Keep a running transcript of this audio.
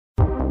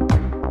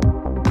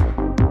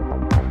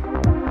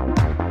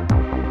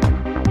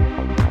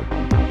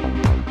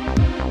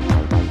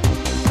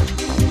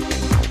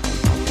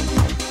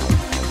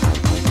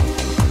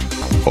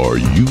Are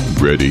you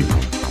ready?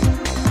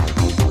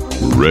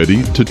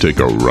 Ready to take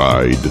a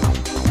ride?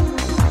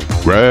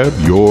 Grab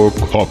your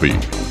coffee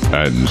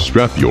and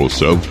strap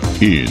yourself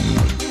in,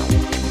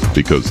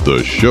 because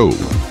the show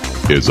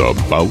is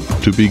about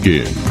to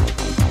begin.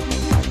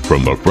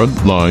 From the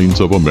front lines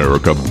of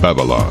America,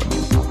 Babylon,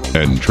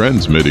 and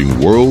transmitting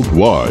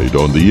worldwide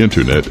on the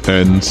internet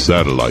and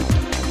satellite,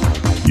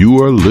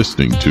 you are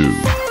listening to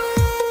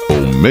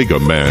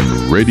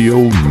Omegaman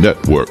Radio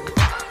Network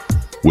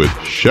with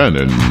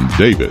Shannon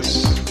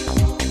Davis.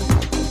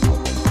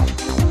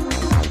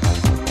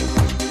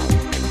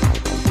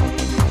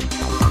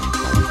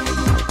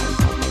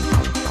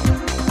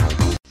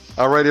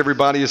 All right,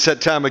 everybody, it's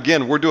that time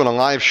again. We're doing a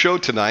live show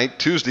tonight,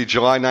 Tuesday,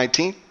 July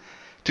 19th,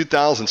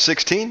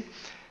 2016.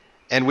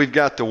 And we've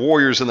got the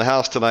Warriors in the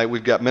house tonight.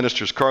 We've got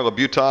ministers Carla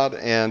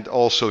Butaud and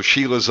also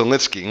Sheila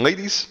Zilinsky.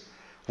 Ladies,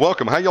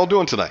 welcome. How y'all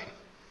doing tonight?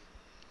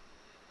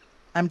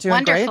 I'm doing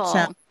Wonderful. great,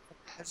 Shannon.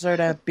 Pleasure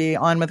to be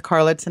on with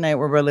Carla tonight.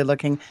 We're really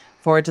looking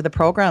forward to the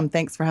program.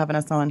 Thanks for having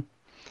us on.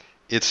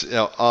 It's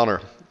an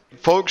honor.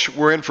 Folks,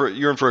 you're in for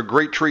a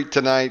great treat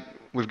tonight.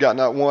 We've got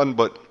not one,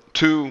 but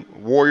two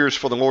warriors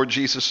for the Lord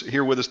Jesus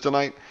here with us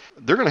tonight.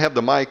 They're going to have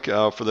the mic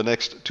for the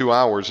next 2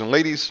 hours. And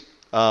ladies,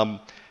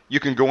 you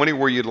can go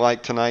anywhere you'd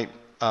like tonight.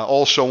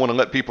 Also, want to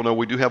let people know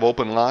we do have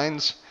open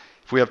lines.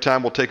 If we have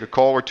time, we'll take a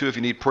call or two if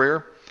you need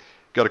prayer.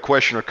 Got a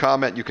question or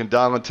comment, you can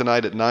dial in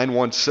tonight at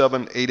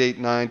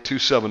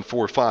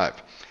 917-889-2745.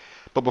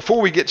 But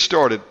before we get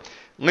started,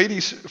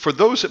 ladies, for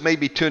those that may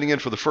be tuning in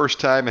for the first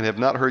time and have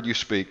not heard you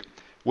speak,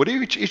 would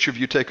each of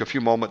you take a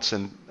few moments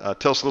and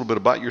tell us a little bit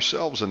about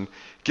yourselves and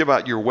give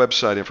out your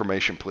website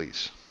information,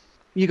 please?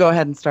 You go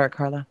ahead and start,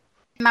 Carla.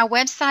 My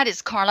website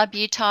is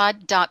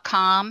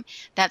carlabutaud.com.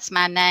 That's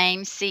my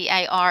name,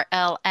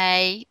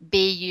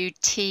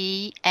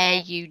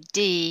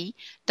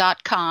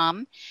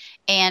 CarlaButaud.com.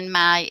 And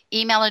my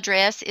email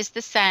address is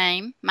the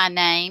same, my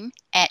name,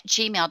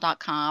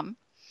 @gmail.com.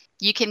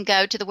 You can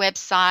go to the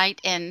website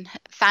and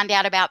find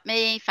out about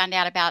me, find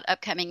out about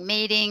upcoming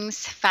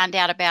meetings, find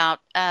out about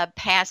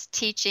past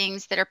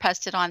teachings that are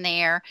posted on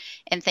there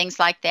and things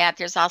like that.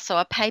 There's also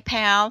a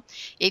PayPal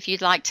if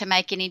you'd like to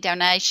make any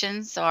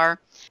donations or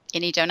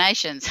any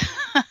donations.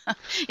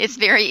 It's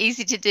very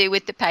easy to do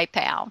with the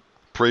PayPal.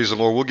 Praise the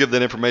Lord. We'll give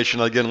that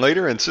information again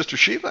later. And Sister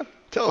Sheila,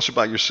 tell us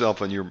about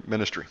yourself and your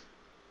ministry.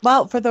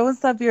 Well, for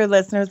those of your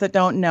listeners that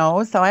don't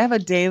know, so I have a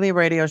daily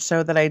radio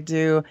show that I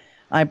do.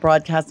 I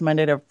broadcast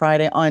Monday to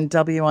Friday on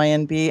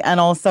WINB and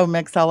also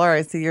MixLR.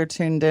 I see you're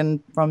tuned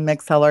in from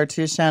MixLR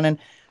too, Shannon.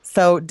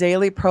 So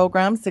daily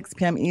program, 6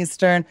 p.m.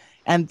 Eastern,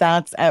 and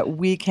that's at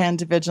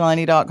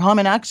weekendvigilante.com.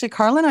 And actually,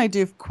 Carla and I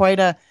do quite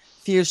a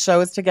few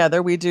shows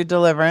together. We do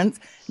deliverance.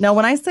 Now,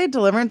 when I say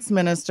deliverance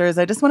ministers,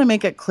 I just want to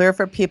make it clear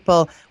for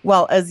people,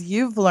 well, as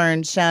you've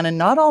learned, Shannon,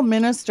 not all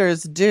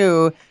ministers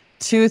do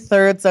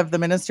 2/3 of the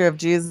ministry of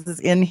Jesus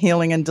in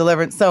healing and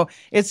deliverance. So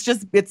it's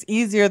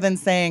easier than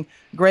saying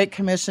Great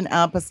Commission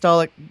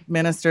apostolic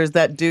ministers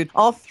that do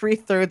all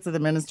 3/3 of the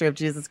ministry of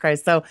Jesus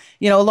Christ. So,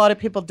 a lot of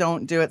people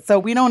don't do it. So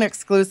we don't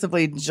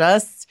exclusively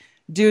just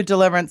do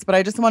deliverance, but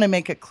I just want to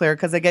make it clear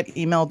because I get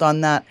emailed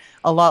on that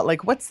a lot.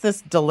 Like, what's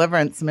this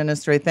deliverance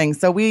ministry thing?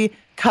 So we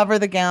cover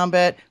the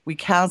gambit, we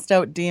cast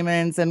out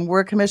demons, and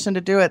we're commissioned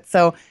to do it.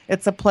 So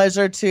it's a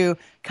pleasure to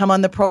come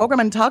on the program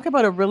and talk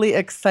about a really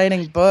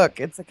exciting book.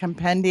 It's a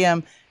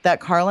compendium that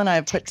Carla and I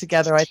have put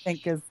together, I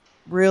think is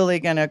really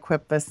going to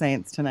equip the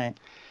saints tonight.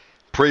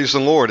 Praise the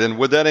Lord. And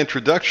with that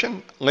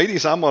introduction,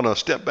 ladies, I'm going to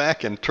step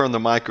back and turn the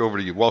mic over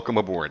to you. Welcome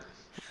aboard.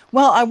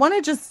 Well, I want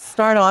to just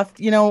start off,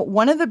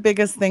 one of the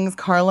biggest things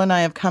Carla and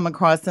I have come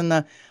across in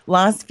the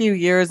last few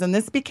years, and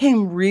this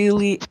became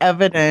really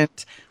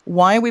evident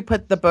why we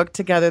put the book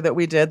together that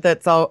we did,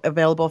 that's all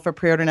available for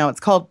pre-order now. It's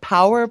called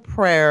Power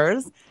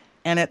Prayers,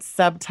 and it's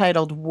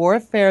subtitled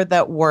Warfare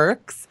That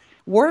Works.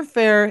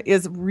 Warfare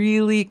is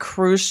really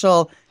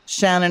crucial,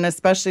 Shannon,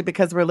 especially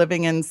because we're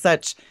living in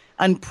such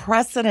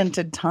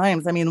unprecedented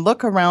times. I mean,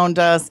 look around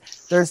us.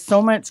 There's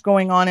so much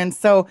going on. And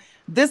so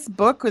this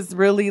book was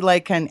really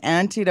like an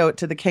antidote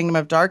to the kingdom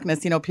of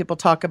darkness. People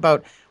talk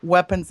about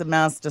weapons of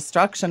mass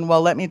destruction.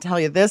 Well, let me tell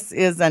you, this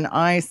is an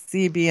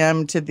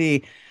ICBM to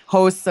the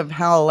hosts of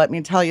hell, let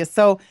me tell you.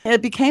 So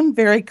it became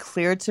very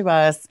clear to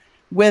us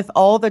with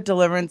all the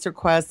deliverance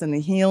requests and the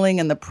healing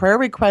and the prayer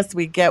requests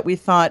we get, we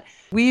thought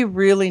we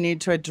really need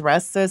to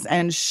address this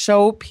and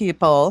show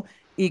people,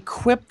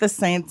 equip the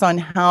saints on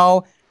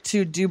how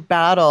to do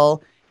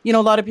battle. A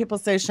lot of people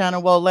say,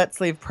 Shannon, well,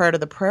 let's leave prayer to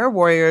the prayer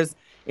warriors.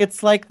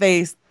 It's like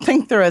they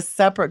think they're a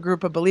separate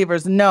group of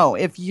believers. No,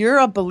 if you're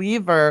a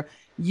believer,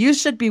 you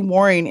should be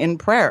warring in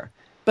prayer.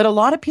 But a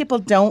lot of people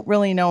don't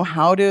really know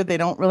how to. They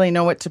don't really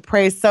know what to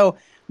pray. So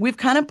we've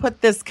kind of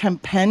put this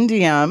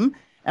compendium,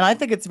 and I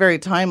think it's very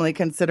timely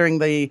considering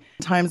the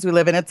times we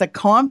live in. It's a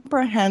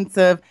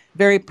comprehensive,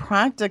 very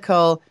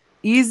practical,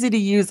 easy to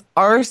use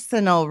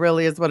arsenal,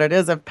 really is what it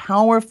is, of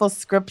powerful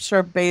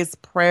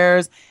scripture-based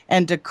prayers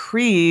and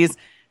decrees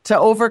to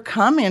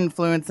overcome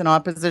influence and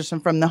opposition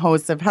from the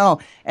hosts of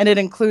hell. And it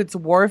includes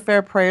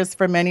warfare prayers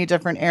for many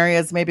different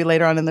areas. Maybe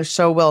later on in the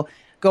show, we'll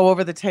go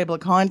over the table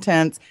of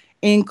contents,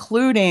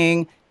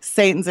 including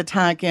Satan's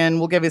attack in,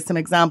 we'll give you some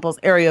examples,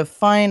 area of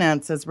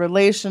finances,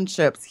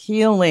 relationships,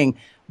 healing,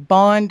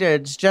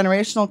 bondage,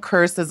 generational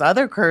curses,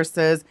 other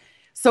curses.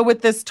 So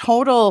with this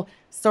total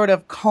sort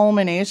of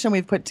culmination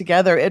we've put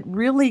together, it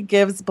really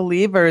gives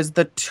believers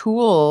the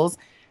tools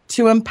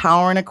to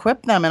empower and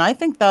equip them. And I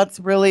think that's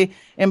really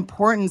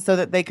important so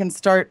that they can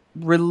start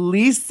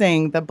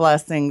releasing the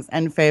blessings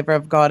and favor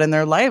of God in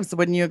their lives.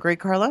 Wouldn't you agree,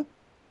 Carla?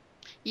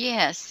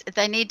 Yes,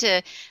 they need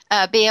to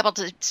be able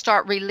to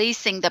start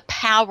releasing the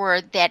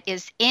power that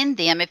is in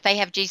them. If they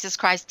have Jesus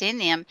Christ in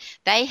them,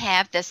 they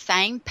have the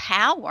same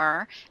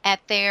power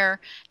at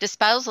their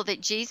disposal that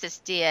Jesus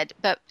did.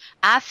 But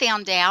I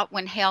found out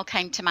when hell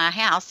came to my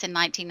house in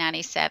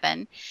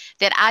 1997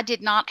 that I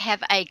did not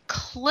have a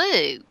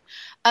clue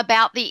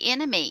about the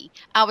enemy.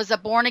 I was a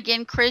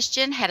born-again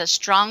Christian, had a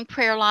strong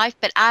prayer life,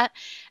 but I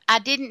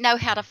didn't know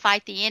how to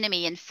fight the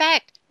enemy. In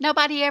fact,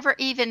 nobody ever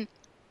even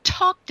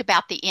talked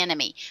about the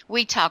enemy.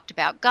 We talked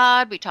about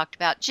God, we talked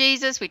about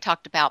Jesus, we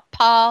talked about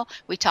Paul,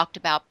 we talked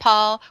about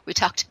Paul, we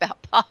talked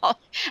about Paul.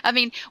 I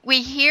mean,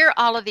 we hear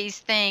all of these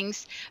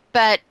things,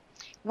 but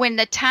when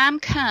the time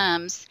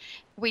comes,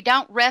 we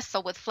don't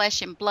wrestle with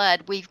flesh and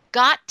blood. We've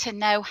got to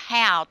know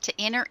how to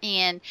enter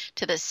in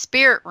to the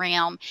spirit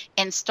realm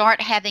and start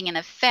having an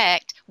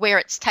effect where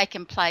it's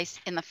taken place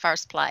in the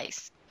first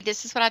place.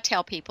 This is what I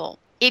tell people.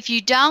 If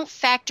you don't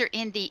factor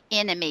in the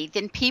enemy,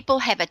 then people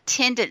have a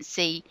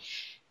tendency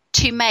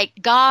to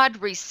make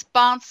God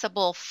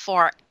responsible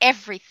for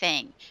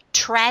everything,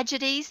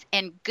 tragedies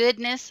and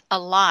goodness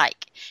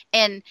alike.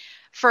 And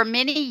for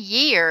many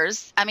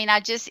years, I mean,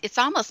 it's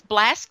almost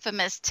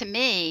blasphemous to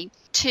me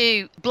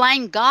to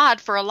blame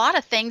God for a lot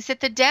of things that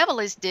the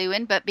devil is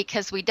doing, but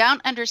because we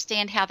don't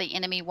understand how the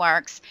enemy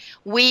works,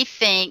 we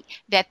think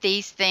that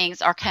these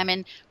things are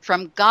coming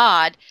from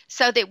God,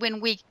 so that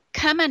when we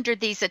come under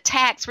these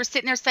attacks, we're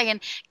sitting there saying,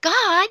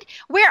 God,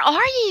 where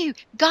are you?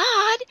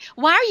 God,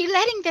 why are you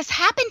letting this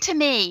happen to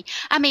me?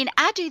 I mean,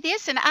 I do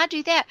this and I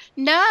do that.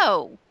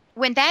 No.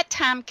 When that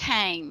time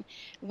came,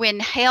 when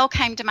hell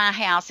came to my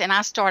house and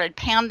I started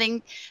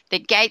pounding the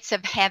gates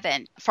of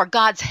heaven for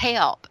God's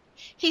help,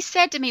 he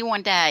said to me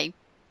one day,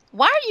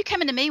 why are you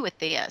coming to me with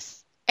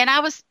this? And I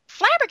was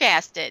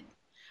flabbergasted.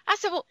 I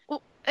said,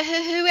 well,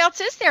 who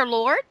else is there,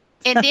 Lord?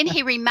 And then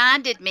he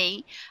reminded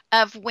me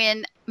of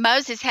when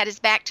Moses had his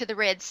back to the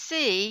Red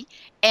Sea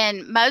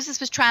and Moses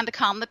was trying to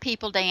calm the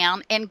people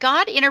down, and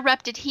God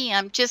interrupted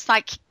him just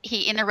like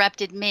he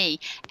interrupted me.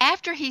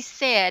 After he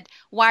said,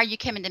 why are you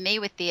coming to me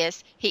with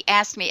this? He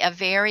asked me a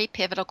very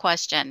pivotal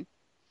question.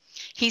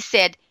 He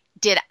said,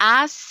 did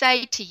I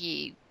say to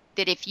you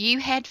that if you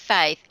had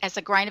faith as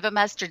a grain of a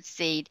mustard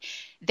seed,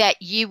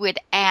 that you would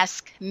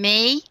ask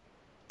me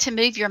to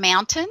move your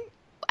mountain?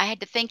 I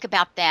had to think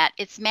about that.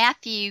 It's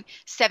Matthew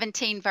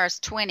 17, verse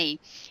 20.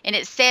 And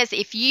it says,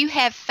 if you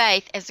have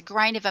faith as a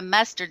grain of a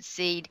mustard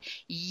seed,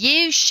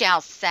 you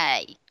shall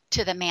say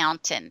to the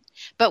mountain.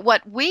 But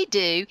what we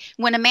do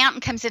when a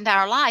mountain comes into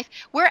our life,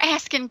 we're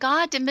asking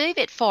God to move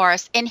it for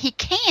us. And he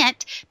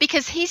can't,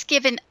 because he's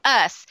given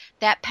us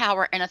that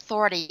power and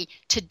authority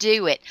to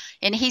do it.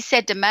 And he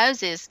said to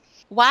Moses,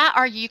 why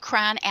are you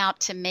crying out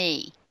to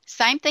me?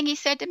 Same thing he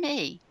said to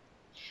me.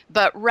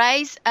 But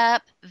raise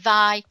up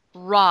thy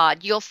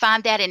rod. You'll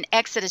find that in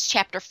Exodus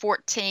chapter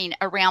 14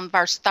 around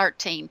verse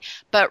 13.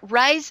 But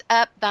raise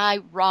up thy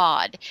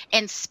rod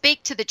and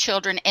speak to the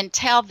children and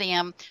tell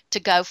them to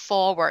go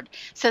forward.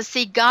 So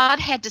see, God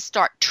had to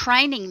start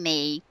training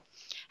me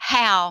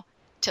how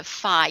to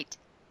fight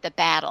the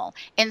battle.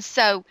 And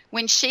so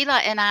when Sheila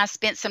and I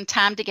spent some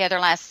time together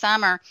last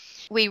summer,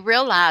 we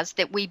realized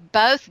that we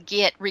both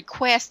get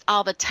requests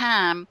all the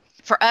time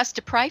for us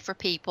to pray for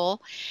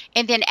people.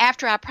 And then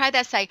after I pray,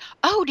 they say,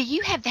 oh, do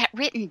you have that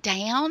written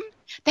down?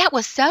 That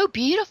was so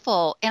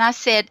beautiful. And I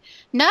said,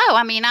 no,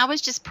 I mean, I was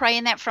just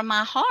praying that from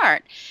my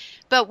heart.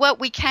 But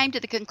what we came to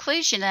the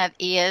conclusion of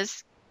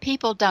is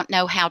people don't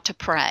know how to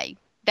pray.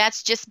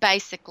 That's just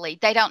basically,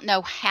 they don't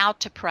know how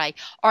to pray,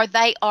 or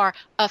they are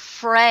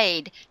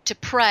afraid to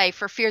pray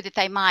for fear that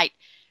they might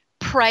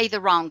pray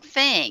the wrong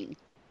thing.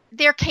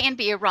 There can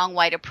be a wrong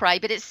way to pray,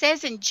 but it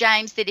says in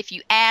James that if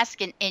you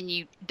ask and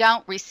you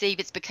don't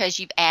receive, it's because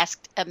you've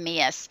asked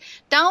amiss.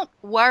 Don't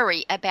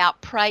worry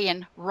about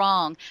praying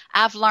wrong.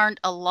 I've learned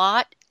a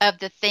lot of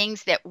the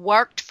things that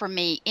worked for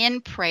me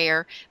in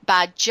prayer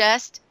by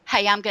just,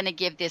 hey, I'm going to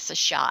give this a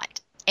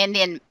shot, and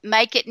then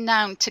make it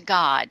known to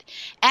God.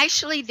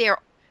 Actually, there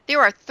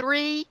are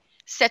 3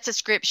 sets of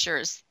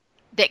scriptures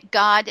that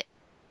God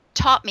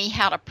taught me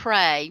how to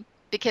pray,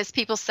 because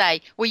people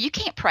say, well, you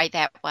can't pray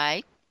that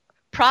way.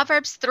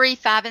 Proverbs 3,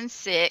 5, and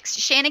 6.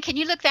 Shannon, can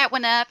you look that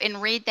one up and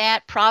read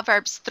that?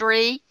 Proverbs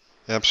 3,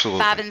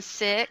 Absolutely. 5, and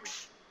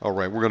 6. All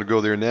right, we're going to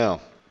go there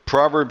now.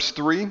 Proverbs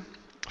 3,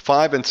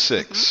 5, and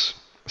 6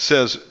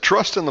 says,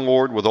 trust in the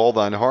Lord with all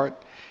thine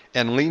heart,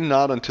 and lean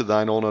not unto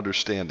thine own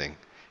understanding.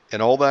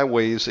 In all thy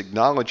ways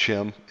acknowledge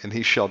him, and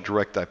he shall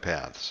direct thy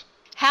paths.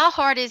 How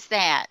hard is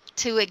that?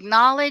 To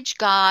acknowledge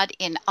God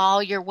in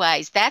all your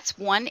ways. That's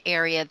one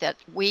area that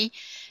we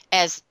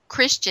as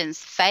Christians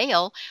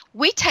fail.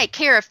 We take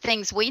care of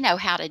things we know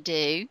how to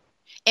do,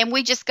 and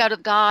we just go to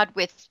God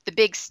with the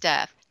big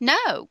stuff.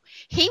 No,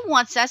 he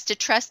wants us to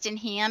trust in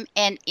him,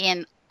 and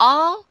in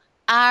all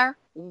our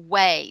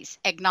ways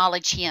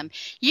acknowledge him.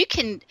 You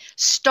can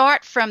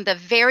start from the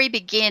very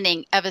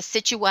beginning of a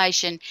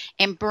situation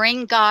and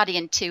bring God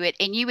into it,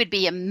 and you would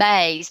be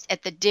amazed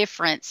at the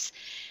difference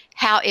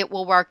how it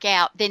will work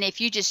out than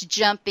if you just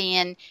jump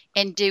in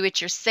and do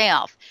it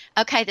yourself.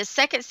 Okay, the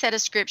second set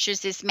of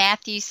scriptures is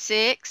Matthew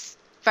 6,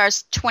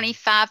 verse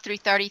 25 through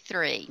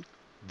 33.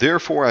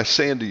 Therefore I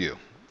say unto you,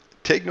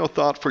 take no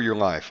thought for your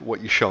life,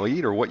 what you shall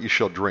eat or what you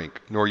shall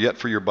drink, nor yet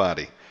for your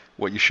body,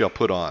 what you shall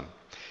put on.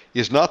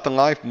 Is not the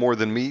life more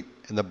than meat,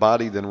 and the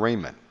body than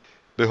raiment?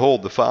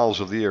 Behold the fowls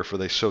of the air, for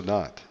they sow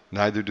not,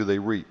 neither do they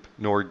reap,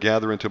 nor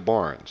gather into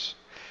barns.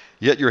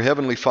 Yet your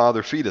heavenly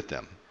Father feedeth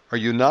them. Are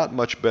you not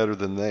much better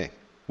than they?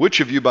 Which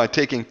of you by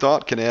taking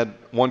thought can add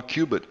 1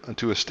 cubit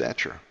unto his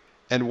stature?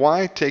 And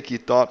why take ye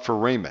thought for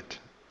raiment?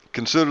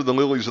 Consider the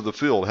lilies of the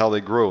field, how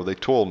they grow. They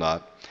toil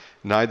not,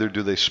 neither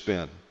do they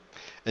spin.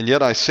 And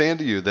yet I say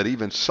unto you that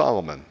even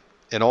Solomon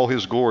in all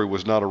his glory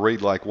was not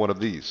arrayed like one of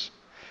these.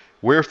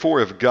 Wherefore,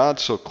 if God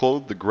so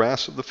clothe the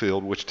grass of the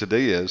field, which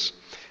today is,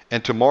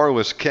 and tomorrow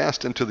is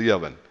cast into the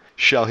oven,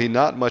 shall he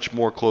not much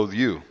more clothe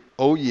you,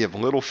 O ye of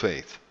little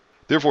faith?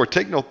 Therefore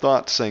take no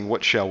thought, saying,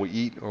 what shall we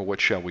eat, or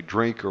what shall we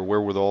drink, or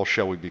wherewithal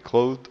shall we be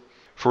clothed?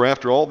 For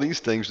after all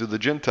these things do the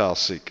Gentiles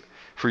seek.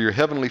 For your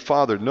heavenly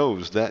Father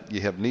knows that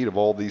ye have need of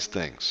all these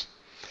things.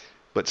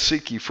 But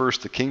seek ye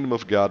first the kingdom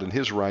of God and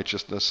his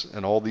righteousness,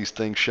 and all these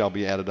things shall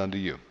be added unto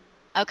you.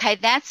 Okay,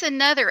 that's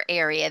another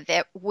area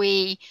that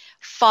we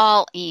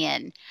fall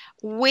in.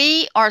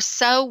 We are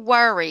so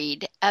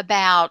worried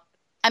about,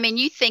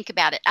 you think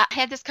about it. I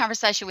had this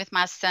conversation with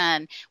my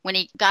son when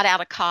he got out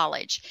of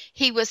college.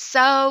 He was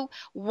so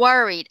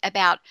worried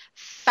about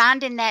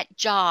finding that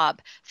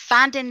job,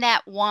 finding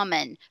that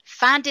woman,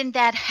 finding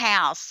that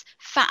house.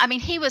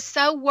 He was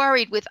so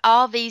worried with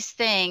all these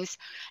things.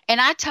 And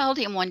I told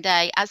him one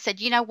day, I said,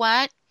 you know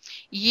what?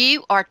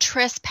 You are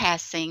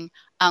trespassing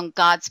on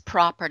God's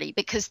property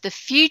because the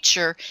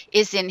future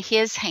is in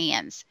his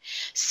hands.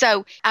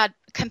 So I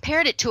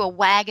compared it to a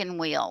wagon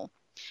wheel.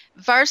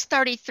 Verse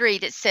 33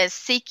 that says,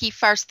 seek ye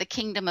first the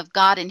kingdom of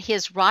God and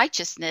his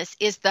righteousness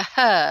is the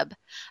hub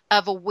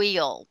of a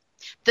wheel.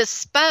 The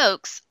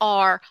spokes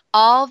are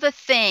all the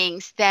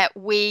things that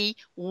we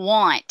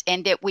want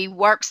and that we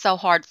work so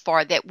hard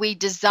for, that we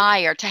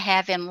desire to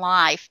have in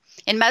life.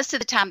 And most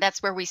of the time,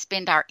 that's where we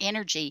spend our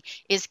energy,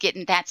 is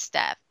getting that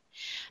stuff.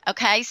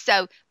 Okay,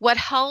 so what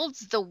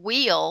holds the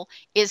wheel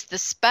is the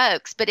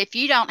spokes. But if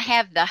you don't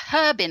have the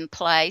hub in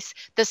place,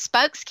 the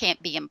spokes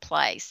can't be in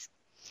place.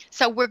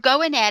 So we're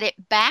going at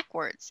it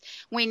backwards.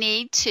 We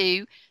need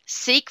to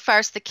seek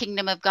first the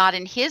kingdom of God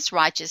and his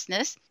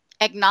righteousness,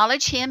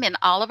 acknowledge him in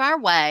all of our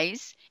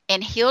ways,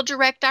 and he'll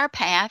direct our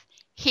path.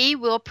 He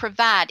will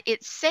provide.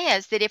 It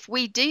says that if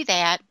we do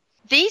that,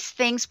 these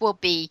things will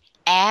be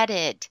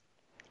added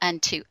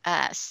unto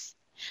us.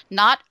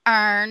 Not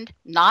earned,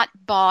 not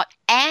bought,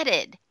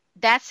 added.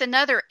 That's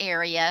another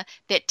area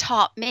that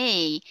taught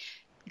me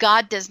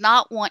God does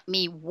not want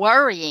me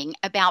worrying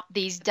about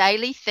these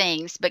daily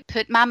things, but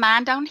put my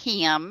mind on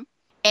him,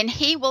 and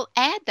he will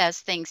add those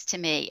things to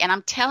me. And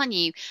I'm telling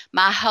you,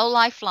 my whole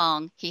life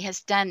long, he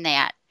has done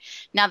that.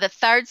 Now, the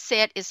third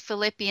set is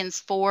Philippians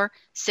 4,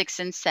 6,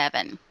 and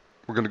 7.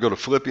 We're going to go to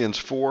Philippians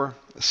 4,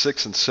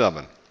 6, and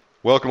 7.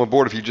 Welcome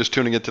aboard. If you're just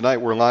tuning in tonight,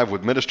 we're live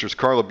with Ministers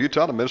Carla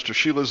Butaud and Minister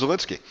Sheila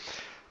Zilinsky.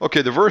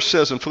 Okay, the verse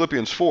says in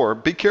Philippians 4,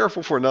 be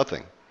careful for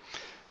nothing,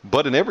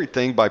 but in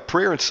everything by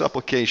prayer and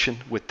supplication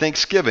with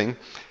thanksgiving,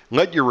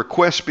 let your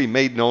requests be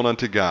made known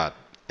unto God.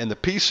 And the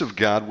peace of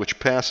God, which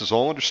passes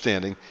all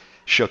understanding,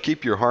 shall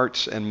keep your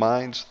hearts and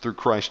minds through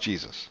Christ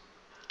Jesus.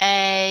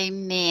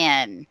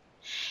 Amen.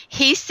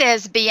 He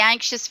says, be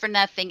anxious for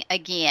nothing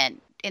again.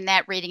 In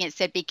that reading, it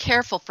said, be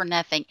careful for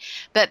nothing,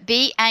 but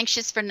be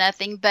anxious for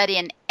nothing, but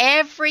in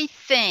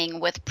everything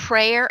with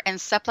prayer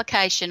and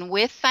supplication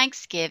with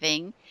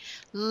thanksgiving,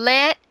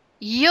 let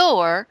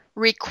your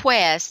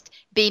request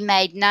be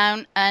made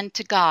known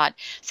unto God.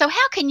 So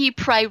how can you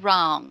pray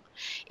wrong?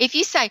 If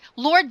you say,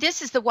 Lord,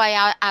 this is the way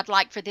I'd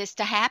like for this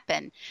to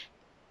happen.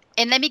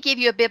 And let me give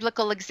you a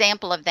biblical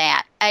example of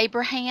that.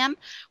 Abraham,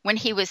 when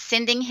he was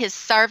sending his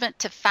servant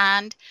to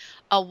find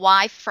a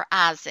wife for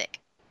Isaac,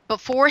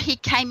 before he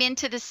came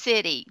into the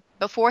city,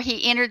 before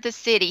he entered the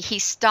city, he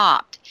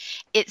stopped.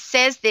 It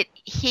says that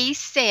he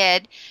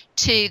said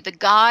to the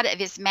God of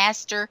his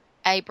master,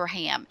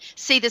 Abraham.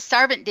 See, the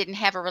servant didn't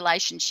have a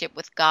relationship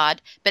with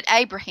God, but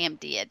Abraham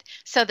did.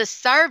 So the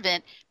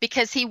servant,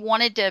 because he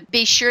wanted to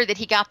be sure that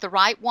he got the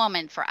right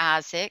woman for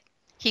Isaac,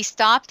 he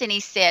stopped and he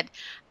said,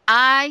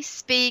 I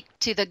speak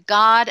to the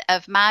God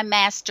of my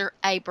master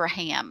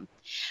Abraham.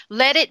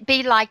 Let it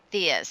be like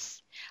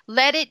this.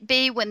 Let it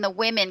be when the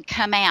women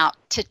come out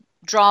to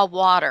draw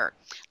water.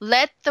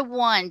 Let the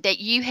one that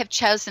you have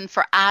chosen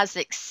for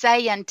Isaac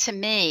say unto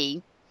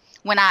me,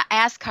 when I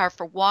ask her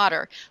for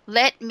water,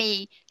 let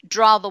me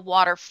draw the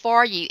water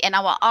for you, and I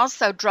will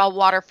also draw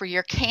water for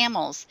your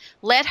camels.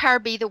 Let her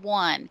be the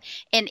one.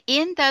 And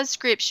in those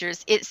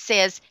scriptures, it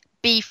says,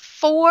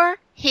 before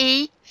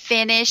he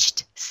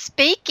finished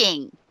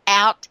speaking,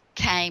 out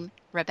came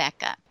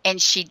Rebekah.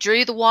 And she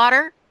drew the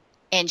water,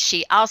 and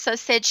she also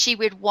said she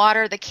would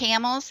water the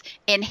camels.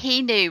 And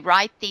he knew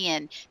right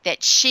then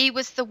that she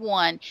was the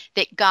one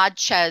that God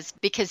chose,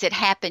 because it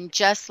happened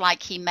just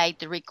like he made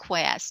the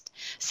request.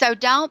 So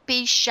don't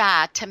be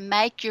shy to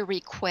make your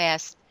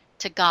request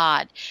to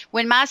God.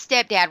 When my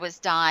stepdad was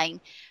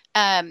dying,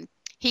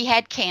 he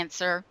had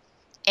cancer,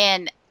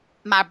 and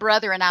my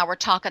brother and I were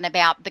talking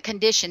about the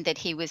condition that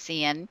he was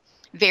in,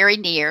 very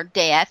near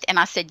death. And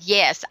I said,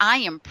 yes, I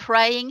am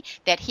praying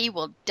that he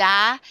will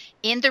die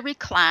in the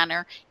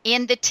recliner,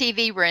 in the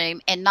TV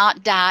room, and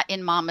not die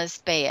in Mama's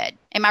bed.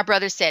 And my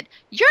brother said,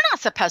 you're not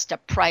supposed to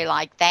pray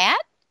like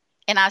that.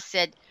 And I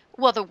said,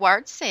 well, the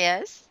word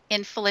says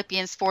in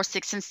Philippians 4,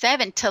 6, and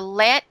 7, to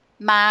let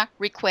my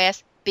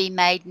request be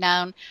made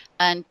known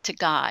unto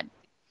God.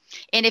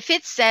 And if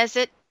it says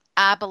it,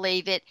 I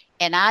believe it,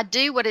 and I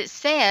do what it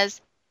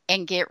says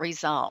and get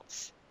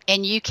results.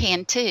 And you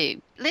can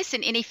too.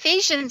 Listen, in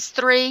Ephesians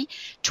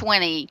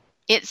 3:20,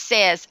 it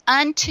says,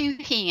 unto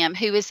him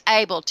who is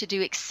able to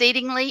do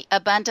exceedingly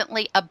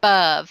abundantly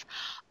above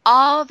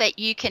all that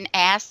you can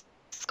ask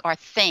or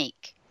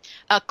think,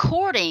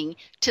 according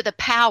to the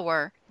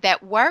power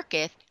that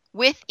worketh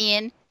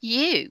within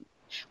you.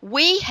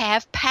 We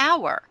have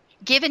power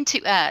given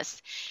to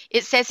us.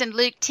 It says in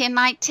Luke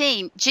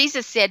 10:19,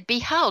 Jesus said,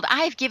 behold,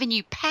 I have given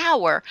you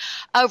power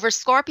over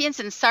scorpions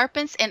and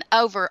serpents and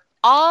over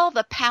all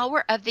the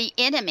power of the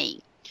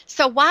enemy.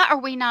 So why are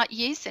we not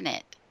using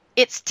it?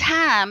 It's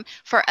time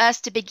for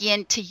us to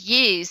begin to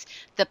use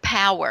the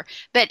power.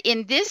 But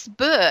in this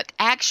book,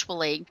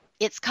 actually,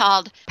 it's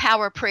called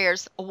Power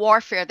Prayers,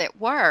 Warfare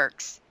That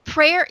Works.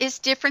 Prayer is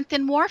different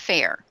than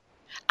warfare.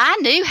 I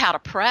knew how to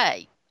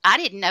pray. I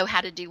didn't know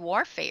how to do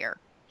warfare.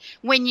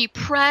 When you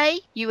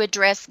pray, you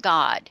address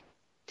God.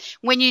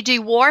 When you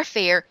do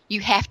warfare,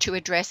 you have to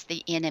address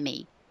the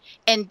enemy.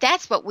 And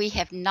that's what we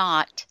have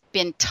not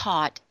been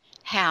taught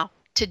how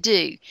to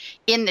do.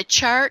 In the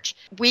church,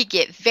 we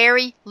get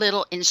very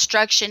little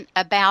instruction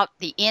about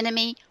the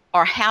enemy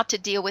or how to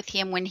deal with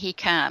him when he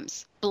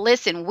comes. But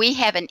listen, we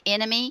have an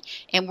enemy,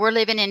 and we're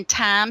living in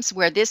times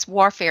where this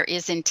warfare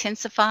is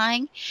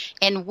intensifying,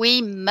 and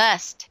we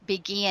must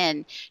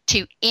begin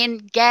to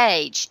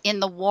engage in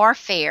the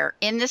warfare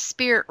in the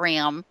spirit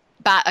realm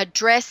by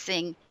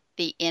addressing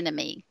the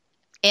enemy,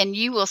 and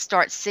you will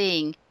start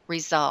seeing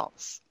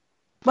results.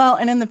 Well,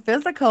 and in the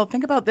physical,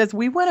 think about this.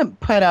 We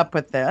wouldn't put up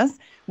with this.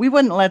 We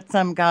wouldn't let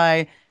some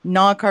guy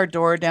knock our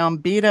door down,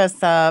 beat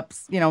us up,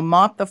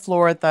 mop the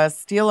floor with us,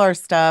 steal our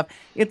stuff.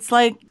 It's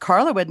like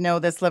Carla would know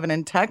this living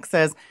in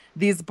Texas.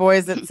 These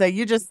boys that say,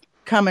 you just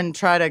come and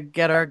try to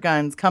get our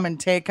guns, come and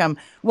take them.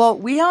 Well,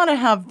 we ought to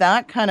have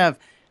that kind of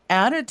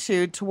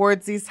attitude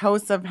towards these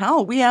hosts of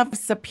hell. We have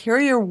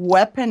superior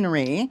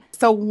weaponry.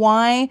 So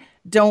why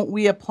don't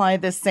we apply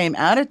this same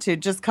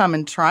attitude? Just come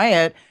and try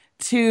it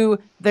to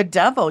the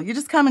devil. You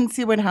just come and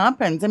see what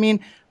happens. I mean,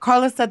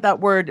 Carla said that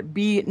word,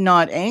 be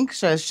not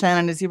anxious,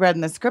 Shannon, as you read in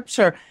the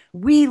scripture.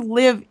 We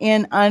live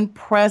in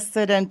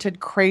unprecedented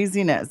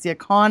craziness. The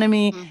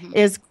economy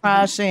is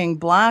crashing.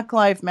 Black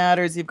Lives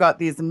Matters. You've got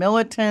these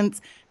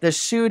militants, the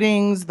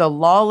shootings, the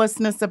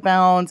lawlessness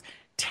abounds,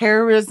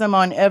 terrorism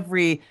on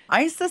every.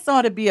 ISIS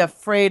ought to be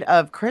afraid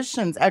of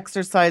Christians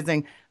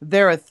exercising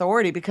their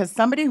authority, because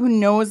somebody who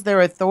knows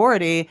their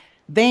authority,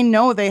 they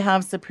know they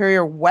have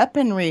superior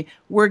weaponry.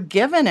 We're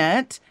given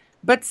it.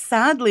 But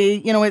sadly,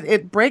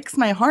 it breaks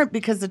my heart,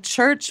 because the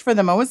church, for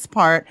the most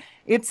part,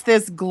 it's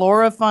this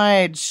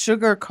glorified,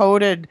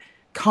 sugar-coated,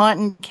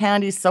 cotton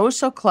candy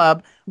social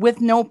club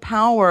with no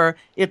power.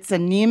 It's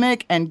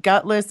anemic and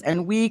gutless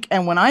and weak.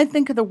 And when I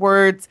think of the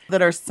words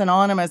that are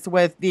synonymous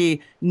with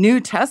the New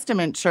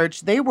Testament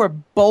church, they were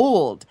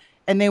bold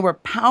and they were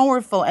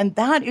powerful. And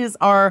that is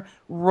our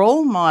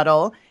role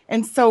model.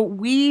 And so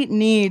we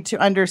need to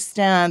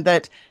understand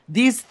that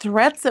these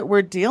threats that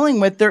we're dealing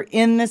with, they're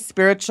in the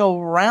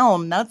spiritual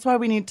realm. That's why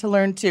we need to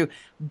learn to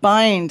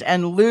bind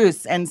and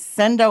loose and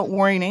send out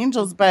warring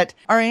angels. But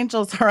our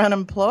angels are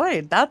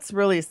unemployed. That's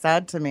really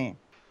sad to me.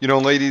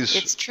 Ladies,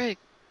 it's true.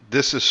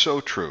 This is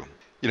so true.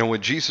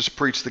 When Jesus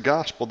preached the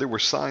gospel, there were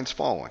signs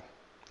following.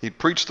 He'd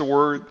preach the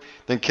word,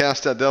 then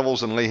cast out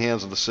devils and lay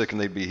hands on the sick, and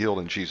they'd be healed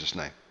in Jesus'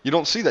 name. You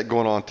don't see that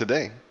going on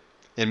today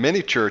in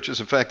many churches.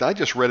 In fact, I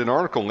just read an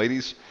article,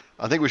 ladies,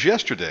 I think it was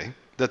yesterday,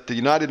 that the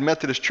United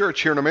Methodist Church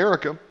here in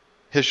America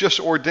has just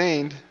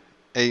ordained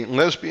a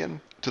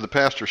lesbian to the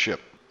pastorship.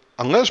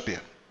 A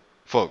lesbian,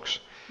 folks.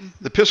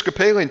 The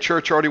Episcopalian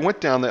Church already went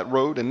down that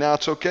road, and now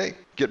it's okay.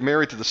 Get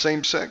married to the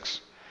same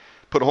sex,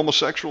 put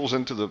homosexuals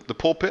into the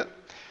pulpit.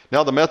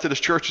 Now the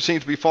Methodist Church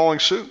seems to be following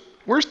suit.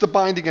 Where's the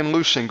binding and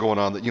loosing going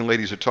on that you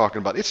ladies are talking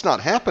about? It's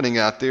not happening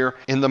out there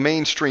in the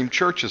mainstream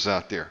churches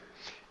out there.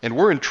 And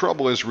we're in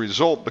trouble as a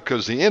result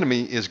because the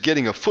enemy is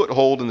getting a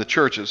foothold in the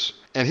churches.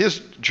 And his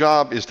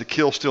job is to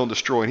kill, steal, and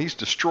destroy. And he's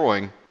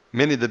destroying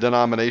many of the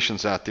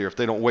denominations out there if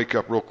they don't wake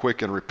up real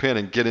quick and repent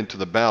and get into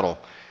the battle.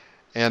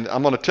 And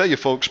I'm going to tell you,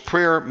 folks,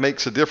 prayer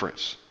makes a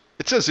difference.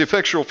 It says the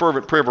effectual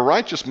fervent prayer of a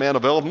righteous man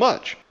availeth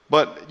much.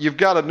 But you've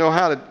got to know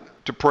how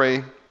to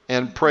pray,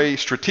 and pray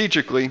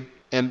strategically,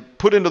 and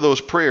put into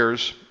those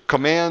prayers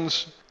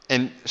commands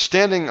and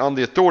standing on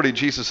the authority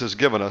Jesus has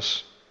given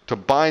us to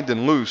bind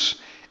and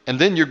loose. And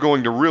then you're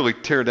going to really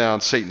tear down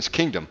Satan's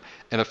kingdom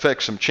and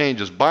affect some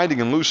changes. Binding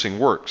and loosing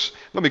works.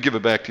 Let me give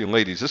it back to you,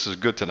 ladies. This is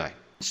good tonight.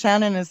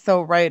 Shannon is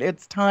so right.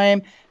 It's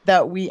time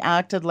that we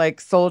acted like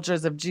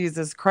soldiers of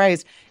Jesus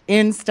Christ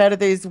instead of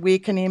these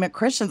weak, anemic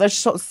Christians. A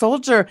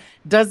soldier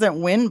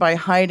doesn't win by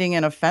hiding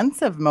in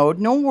offensive mode.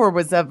 No war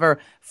was ever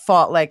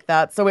fought like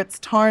that. So it's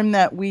time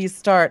that we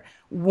start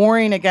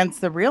warring against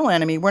the real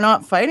enemy. We're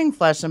not fighting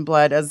flesh and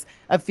blood, as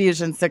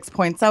Ephesians 6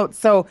 points out.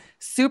 So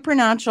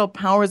supernatural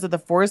powers of the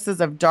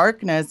forces of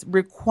darkness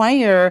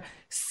require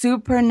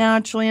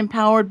supernaturally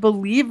empowered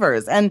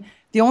believers. And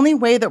the only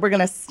way that we're going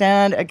to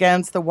stand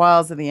against the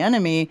wiles of the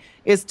enemy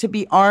is to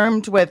be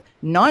armed with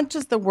not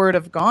just the word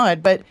of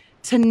God, but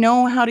to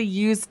know how to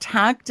use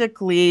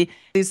tactically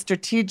these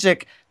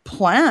strategic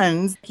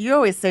plans. You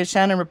always say,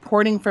 Shannon,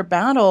 reporting for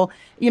battle,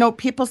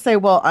 people say,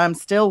 well, I'm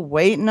still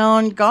waiting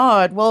on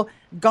God. Well,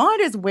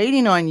 God is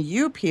waiting on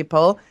you,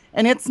 people.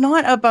 And it's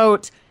not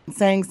about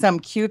saying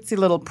some cutesy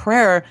little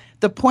prayer.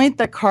 The point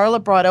that Carla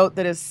brought out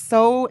that is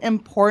so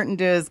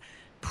important is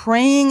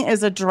praying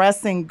is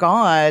addressing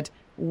God.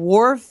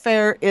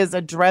 Warfare is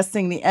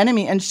addressing the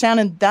enemy. And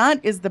Shannon, that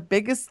is the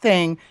biggest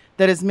thing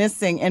that is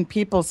missing in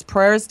people's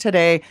prayers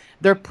today.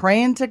 They're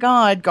praying to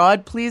God,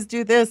 God, please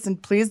do this and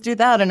please do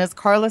that. And as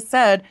Carla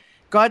said,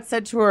 God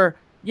said to her,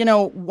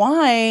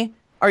 why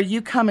are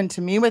you coming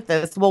to me with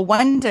this? Well,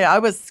 one day I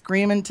was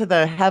screaming to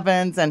the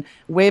heavens and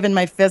waving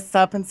my fists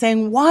up and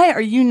saying, why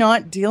are you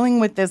not dealing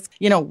with this?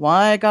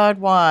 Why, God,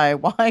 why?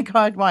 Why,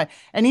 God, why?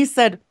 And he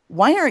said,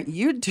 why aren't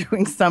you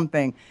doing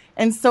something?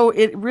 And so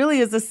it really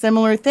is a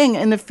similar thing.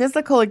 In the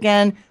physical,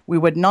 again, we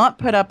would not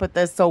put up with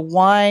this. So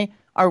why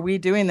are we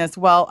doing this?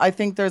 Well, I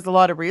think there's a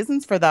lot of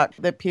reasons for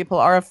that people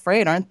are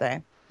afraid, aren't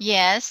they?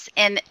 Yes,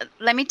 and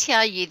let me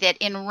tell you that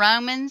in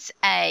Romans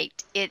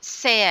 8, it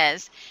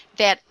says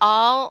that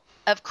all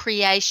of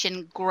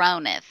creation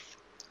groaneth,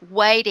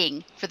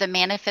 waiting for the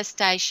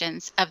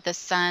manifestations of the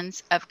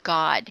sons of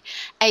God.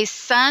 A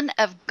son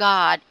of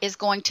God is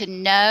going to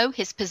know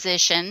his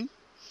position.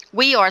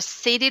 We are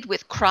seated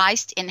with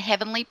Christ in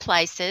heavenly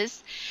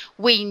places.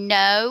 We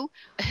know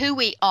who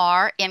we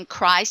are in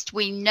Christ.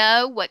 We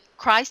know what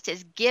Christ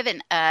has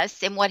given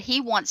us and what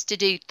he wants to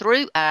do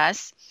through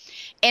us.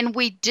 And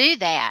we do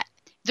that.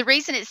 The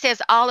reason it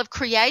says all of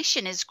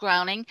creation is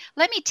groaning,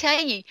 let me tell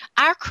you,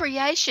 our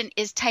creation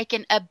is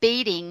taking a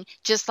beating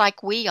just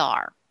like we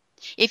are.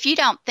 If you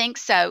don't think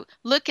so,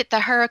 look at the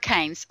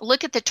hurricanes,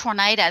 look at the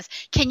tornadoes.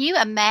 Can you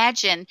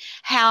imagine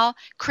how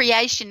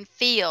creation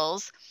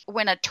feels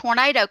when a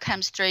tornado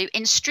comes through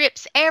and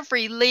strips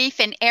every leaf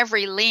and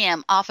every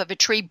limb off of a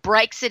tree,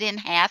 breaks it in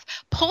half,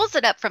 pulls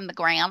it up from the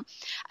ground?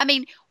 I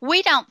mean,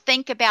 we don't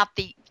think about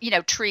the,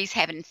 trees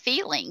having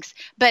feelings,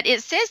 but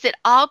it says that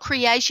all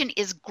creation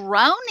is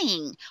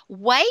groaning,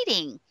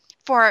 waiting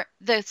for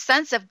the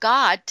sons of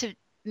God to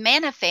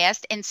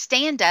manifest and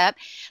stand up.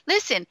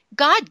 Listen,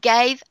 God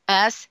gave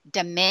us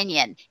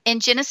dominion in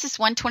Genesis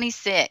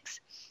 1:26.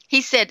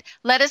 He said,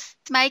 let us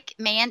make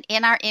man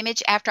in our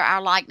image after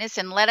our likeness,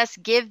 and let us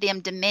give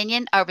them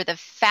dominion over the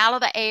fowl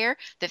of the air,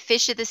 the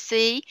fish of the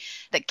sea,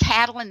 the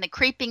cattle and the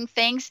creeping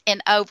things,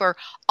 and over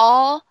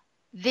all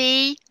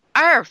the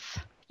earth.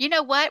 You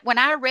know what? When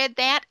I read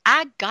that,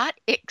 I got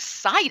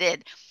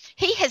excited.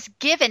 He has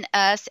given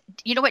us,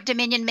 you know what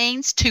dominion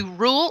means? To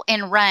rule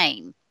and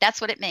reign. That's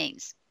what it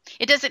means.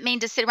 It doesn't mean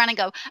to sit around and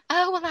go,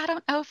 oh, well, I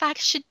don't know if I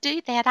should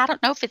do that. I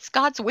don't know if it's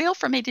God's will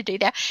for me to do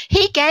that.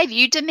 He gave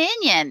you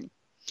dominion.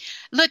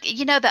 Look,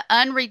 the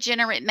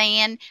unregenerate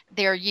man,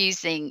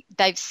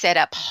 they've set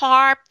up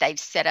HARP, they've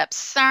set up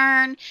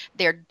CERN,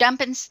 they're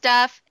dumping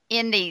stuff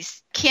in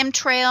these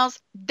chemtrails.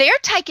 They're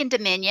taking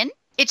dominion.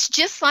 It's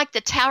just like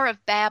the Tower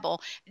of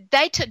Babel.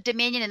 They took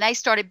dominion and they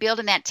started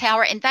building that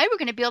tower, and they were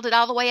going to build it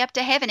all the way up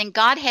to heaven, and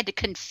God had to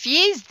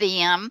confuse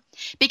them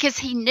because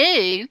he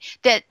knew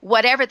that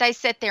whatever they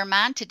set their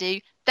mind to do,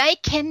 they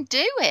can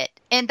do it,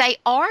 and they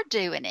are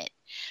doing it.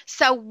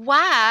 So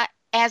why,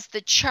 as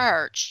the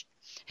church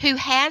who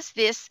has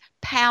this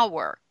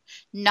power,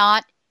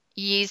 not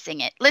using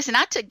it? Listen,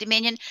 I took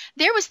dominion.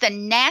 There was the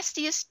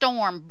nastiest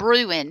storm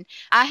brewing.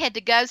 I had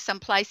to go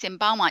someplace in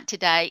Beaumont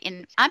today,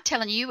 and I'm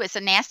telling you, it's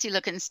a nasty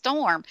looking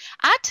storm.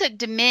 I took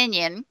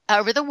dominion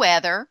over the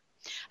weather.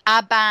 I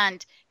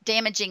bind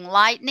damaging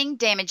lightning,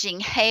 damaging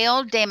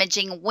hail,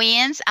 damaging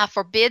winds. I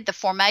forbid the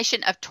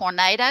formation of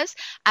tornadoes.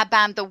 I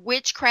bind the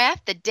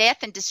witchcraft, the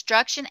death and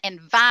destruction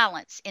and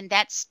violence in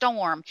that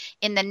storm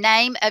in the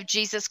name of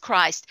Jesus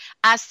Christ.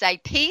 I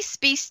say, peace,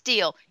 be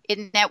still.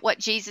 Isn't that what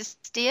Jesus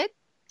did?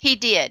 He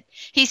did.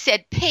 He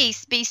said,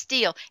 "Peace, be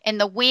still."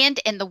 And the wind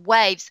and the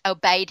waves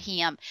obeyed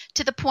him,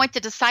 to the point the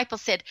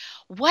disciples said,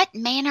 "What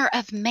manner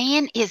of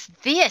man is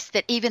this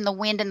that even the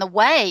wind and the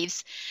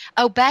waves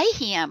obey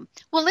him?"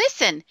 Well,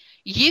 listen,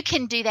 you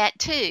can do that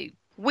too.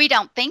 We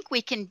don't think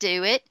we can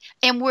do it,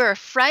 and we're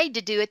afraid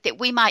to do it that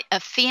we might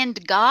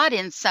offend God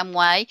in some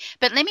way.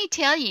 But let me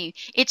tell you,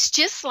 it's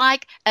just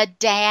like a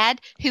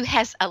dad who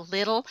has a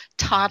little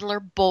toddler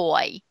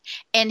boy,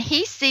 and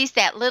he sees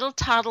that little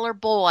toddler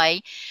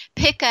boy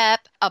pick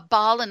up a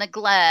ball and a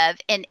glove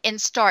and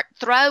start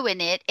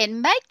throwing it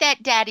and make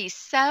that daddy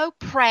so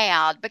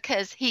proud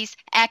because he's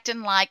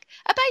acting like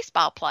a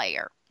baseball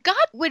player. God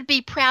would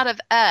be proud of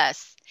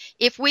us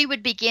if we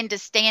would begin to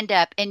stand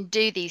up and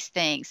do these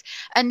things.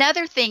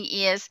 Another thing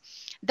is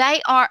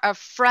they are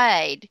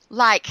afraid.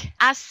 Like,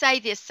 I say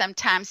this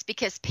sometimes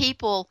because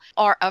people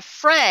are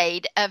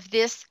afraid of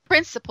this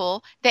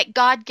principle that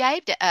God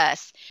gave to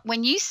us.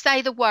 When you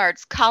say the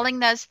words, calling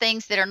those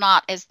things that are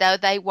not as though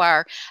they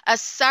were, a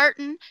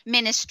certain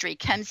ministry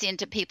comes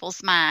into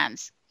people's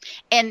minds.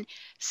 And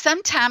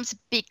sometimes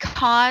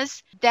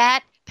because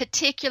that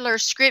particular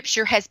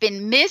scripture has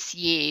been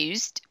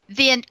misused,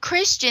 then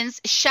Christians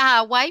shy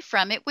away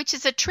from it, which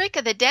is a trick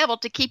of the devil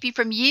to keep you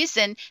from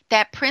using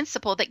that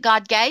principle that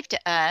God gave to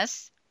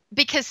us,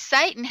 because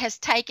Satan has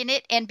taken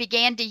it and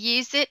began to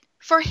use it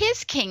for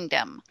his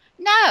kingdom.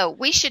 No,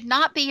 we should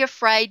not be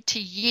afraid to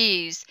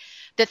use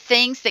the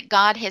things that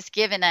God has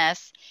given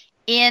us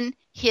in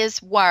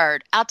his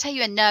word. I'll tell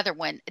you another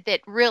one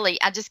that really,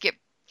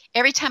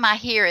 every time I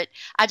hear it,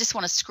 I just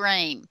want to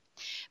scream.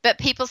 But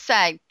people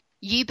say,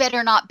 "You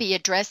better not be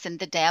addressing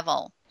the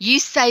devil. You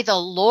say the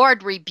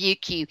Lord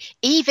rebuke you."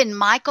 Even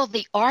Michael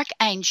the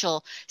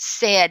archangel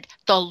said,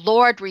 "The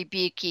Lord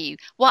rebuke you."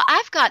 Well,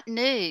 I've got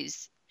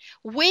news.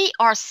 We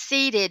are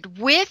seated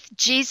with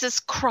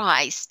Jesus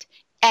Christ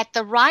at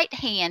the right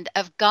hand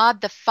of God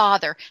the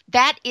Father.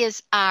 That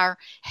is our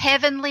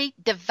heavenly,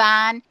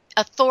 divine,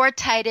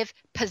 authoritative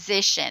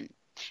position.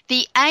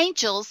 The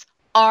angels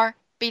are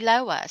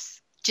below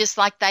us, just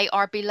like they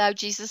are below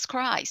Jesus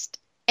Christ.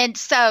 And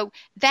so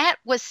that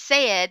was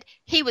said,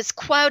 he was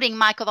quoting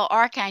Michael the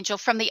archangel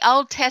from the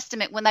Old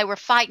Testament when they were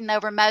fighting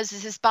over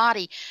Moses'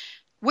 body.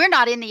 We're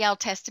not in the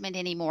Old Testament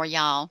anymore,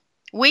 y'all.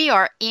 We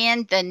are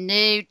in the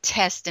New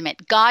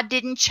Testament. God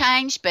didn't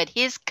change, but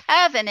his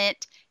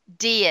covenant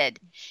did.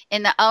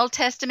 In the Old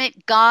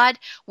Testament, God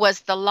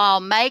was the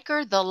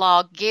lawmaker, the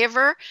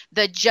lawgiver,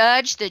 the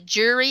judge, the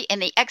jury,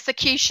 and the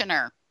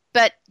executioner.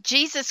 But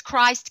Jesus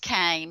Christ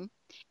came,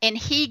 and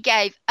he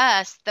gave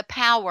us the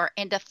power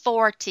and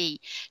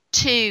authority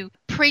to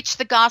preach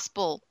the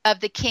gospel of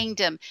the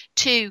kingdom,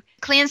 to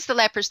cleanse the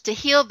lepers, to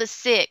heal the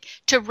sick,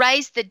 to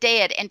raise the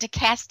dead, and to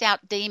cast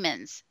out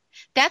demons.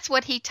 That's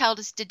what he told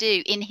us to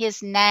do in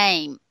his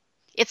name.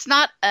 It's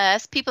not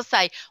us. People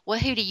say, "Well,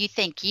 who do you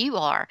think you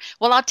are?"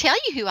 Well, I'll tell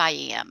you who I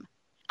am.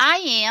 I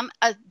am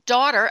a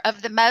daughter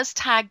of the Most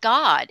High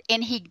God,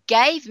 and he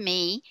gave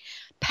me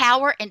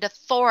power and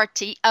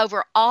authority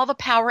over all the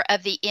power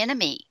of the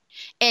enemy.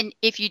 And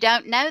if you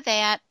don't know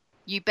that,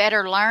 you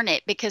better learn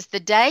it, because the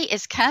day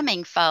is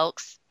coming,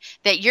 folks,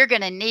 that you're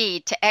going to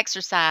need to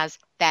exercise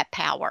that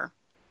power.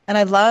 And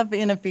I love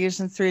in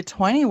Ephesians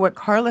 3:20 what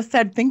Carla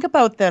said. Think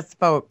about this,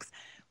 folks.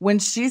 When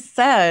she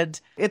said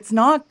it's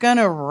not going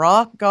to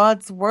rock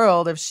God's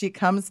world if she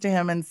comes to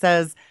him and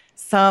says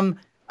some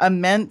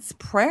immense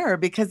prayer,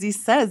 because he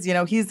says,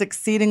 he's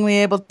exceedingly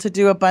able to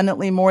do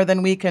abundantly more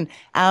than we can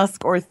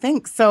ask or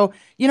think. So,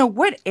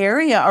 what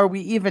area are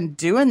we even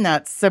doing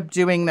that?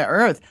 Subduing the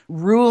earth,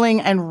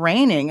 ruling and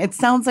reigning. It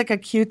sounds like a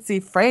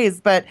cutesy phrase,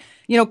 but,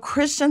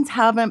 Christians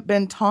haven't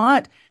been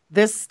taught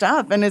this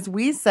stuff. And as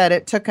we said,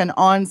 it took an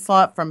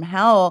onslaught from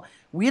hell.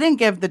 We didn't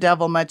give the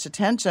devil much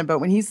attention, but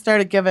when he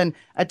started giving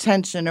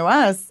attention to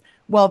us,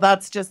 well,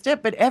 that's just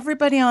it. But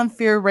everybody on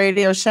Fear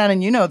Radio,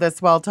 Shannon, you know this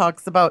well,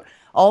 talks about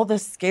all the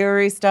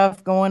scary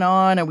stuff going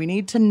on, and we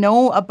need to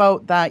know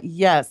about that,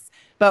 yes,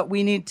 but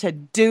we need to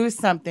do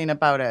something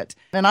about it.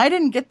 And I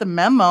didn't get the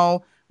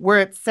memo where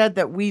it said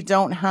that we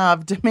don't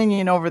have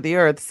dominion over the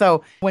earth.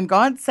 So when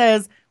God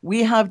says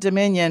we have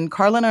dominion,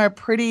 Carla and I are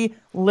pretty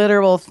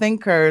literal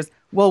thinkers.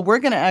 Well, we're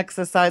going to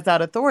exercise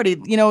that authority.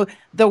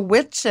 The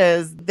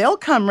witches, they'll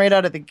come right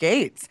out of the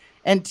gates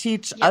and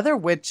teach other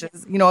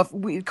witches.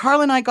 If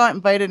Carla and I got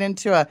invited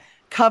into a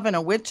coven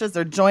of witches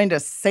or joined a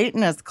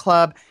Satanist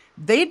club,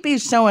 they'd be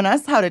showing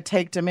us how to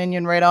take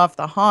dominion right off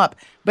the hop.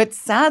 But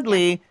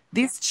sadly,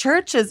 these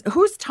churches,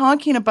 who's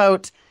talking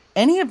about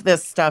any of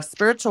this stuff,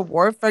 spiritual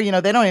warfare,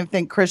 they don't even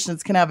think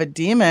Christians can have a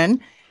demon.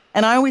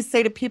 And I always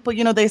say to people,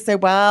 they say,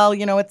 well,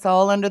 it's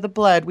all under the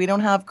blood. We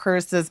don't have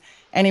curses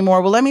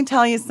anymore. Well, let me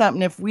tell you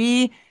something. If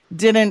we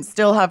didn't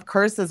still have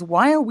curses,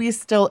 why are we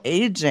still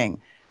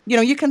aging?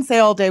 You can say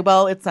all day,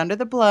 well, it's under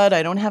the blood.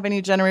 I don't have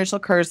any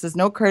generational curses.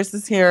 No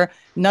curses here.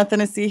 Nothing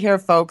to see here,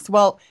 folks.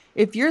 Well,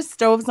 if your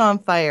stove's on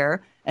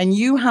fire and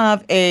you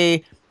have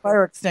a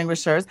fire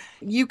extinguishers,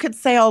 you could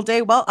say all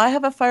day, well, I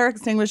have a fire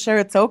extinguisher.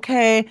 It's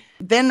okay.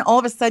 Then all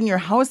of a sudden your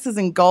house is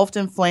engulfed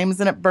in flames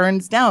and it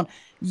burns down.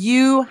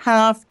 You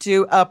have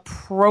to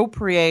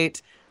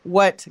appropriate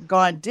what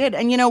God did.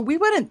 And, we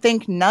wouldn't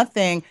think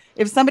nothing.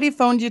 If somebody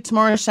phoned you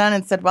tomorrow,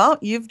 Shannon, and said, well,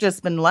 you've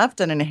just been left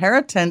an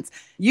inheritance,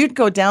 you'd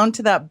go down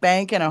to that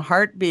bank in a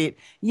heartbeat.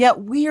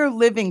 Yet we are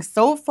living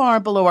so far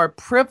below our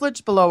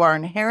privilege, below our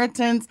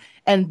inheritance.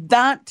 And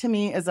that, to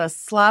me, is a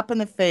slap in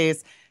the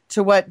face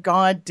to what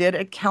God did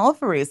at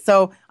Calvary.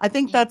 So I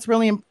think that's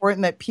really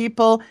important that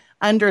people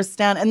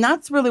understand. And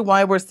that's really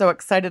why we're so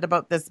excited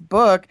about this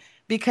book,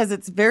 because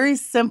it's very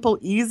simple,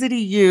 easy to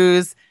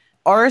use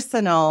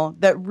arsenal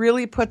that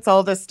really puts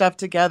all this stuff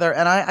together.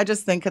 And I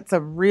just think it's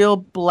a real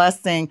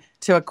blessing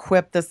to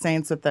equip the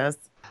saints with this.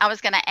 I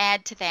was going to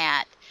add to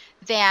that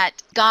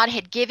God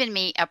had given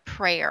me a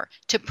prayer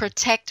to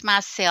protect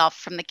myself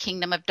from the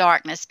kingdom of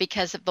darkness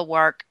because of the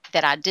work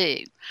that I do.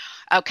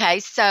 Okay,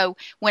 so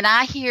when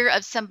I hear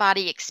of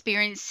somebody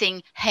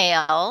experiencing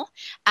hell,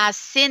 I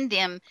send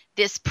them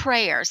this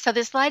prayer. So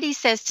this lady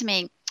says to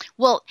me,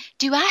 well,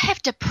 do I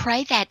have to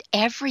pray that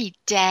every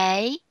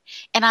day?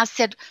 And I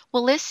said,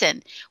 well,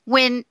 listen,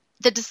 when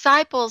the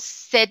disciples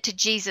said to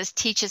Jesus,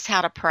 teach us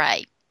how to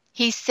pray,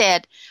 he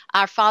said,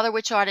 our Father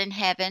which art in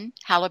heaven,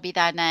 hallowed be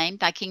thy name,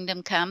 thy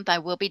kingdom come, thy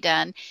will be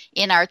done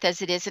in earth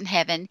as it is in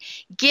heaven.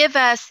 Give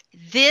us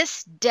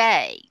this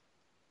day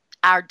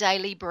our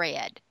daily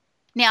bread.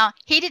 Now,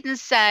 he didn't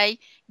say,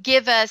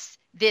 give us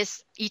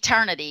this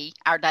eternity,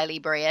 our daily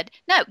bread.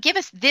 No, give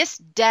us this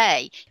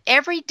day.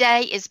 Every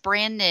day is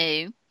brand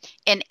new,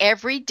 and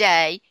every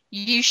day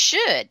you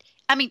should.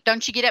 I mean,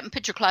 don't you get up and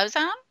put your clothes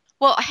on?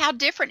 Well, how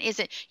different is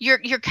it? You're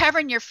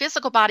covering your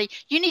physical body.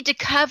 You need to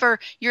cover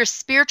your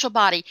spiritual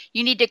body.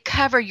 You need to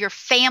cover your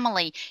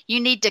family. You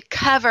need to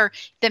cover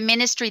the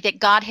ministry that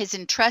God has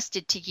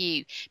entrusted to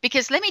you.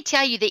 Because let me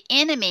tell you, the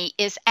enemy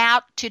is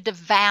out to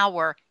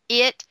devour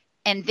it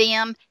and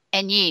them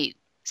and you.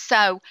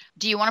 So,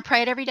 do you want to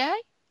pray it every day?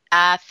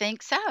 I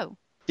think so.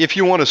 If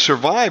you want to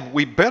survive,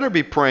 we better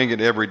be praying it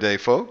every day,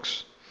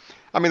 folks.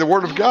 I mean, the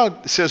Word of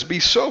God says be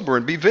sober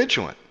and be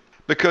vigilant,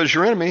 because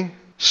your enemy,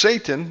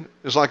 Satan,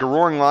 is like a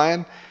roaring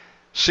lion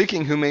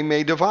seeking whom he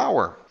may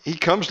devour. He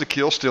comes to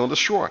kill, steal, and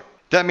destroy.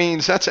 That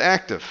means that's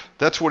active.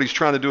 That's what he's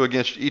trying to do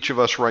against each of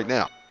us right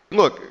now.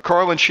 Look,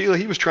 Carla and Sheila,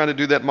 he was trying to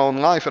do that in my own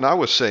life, and I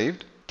was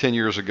saved 10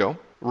 years ago.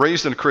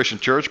 Raised in a Christian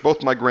church,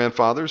 both my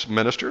grandfathers,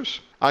 ministers.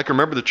 I can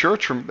remember the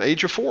church from the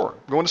age of 4,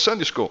 going to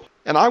Sunday school.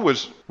 And I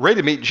was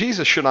ready to meet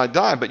Jesus should I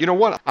die. But you know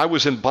what? I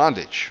was in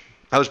bondage.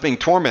 I was being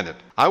tormented.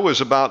 I was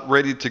about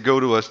ready to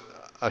go to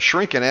a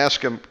shrink and ask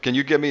him, can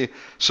you give me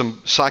some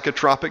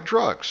psychotropic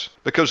drugs?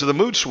 Because of the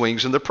mood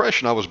swings and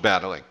depression I was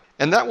battling.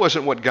 And that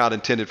wasn't what God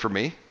intended for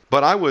me.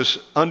 But I was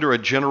under a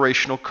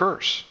generational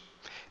curse.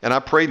 And I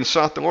prayed and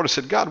sought the Lord. I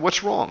said, God,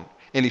 what's wrong?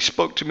 And he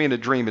spoke to me in a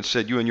dream and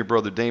said, you and your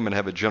brother Damon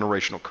have a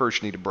generational curse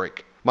you need to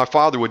break. My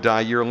father would die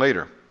a year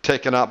later,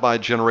 taken out by a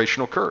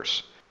generational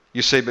curse.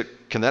 You say, but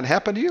can that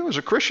happen to you as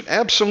a Christian?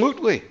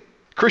 Absolutely.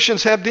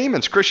 Christians have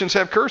demons. Christians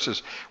have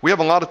curses. We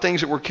have a lot of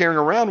things that we're carrying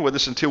around with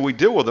us until we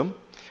deal with them.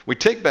 We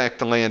take back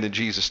the land in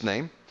Jesus'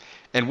 name.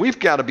 And we've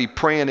got to be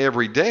praying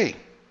every day,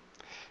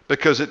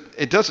 because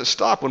it doesn't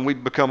stop when we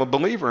become a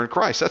believer in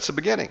Christ. That's the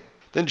beginning.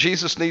 Then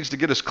Jesus needs to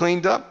get us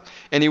cleaned up,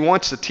 and he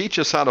wants to teach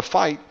us how to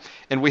fight.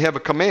 And we have a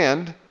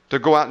command to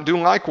go out and do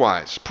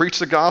likewise. Preach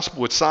the gospel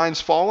with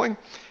signs following,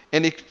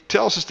 and he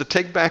tells us to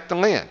take back the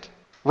land.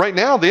 Right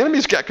now, the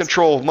enemy's got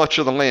control of much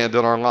of the land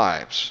in our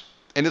lives,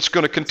 and it's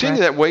going to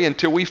continue that way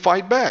until we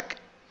fight back.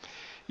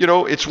 You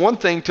know, it's one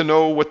thing to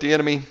know what the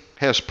enemy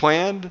has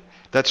planned.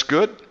 That's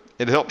good.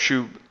 It helps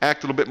you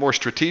act a little bit more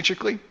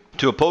strategically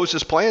to oppose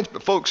his plans.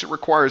 But folks, it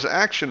requires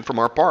action from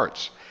our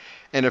parts.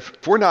 And if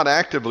we're not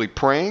actively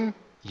praying,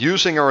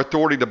 using our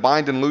authority to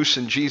bind and loose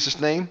in Jesus'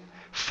 name,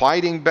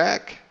 fighting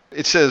back,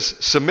 it says,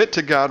 submit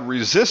to God,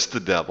 resist the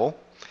devil,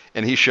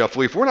 and he shall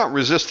flee. If we're not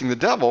resisting the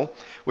devil,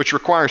 which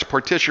requires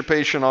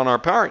participation on our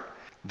part,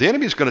 the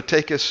enemy is going to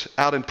take us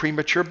out in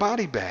premature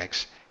body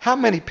bags. How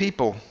many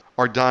people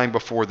are dying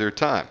before their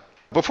time?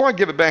 Before I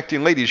give it back to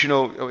you ladies, you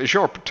know, as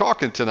you're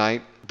talking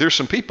tonight, there's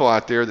some people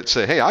out there that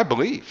say, hey, I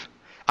believe.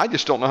 I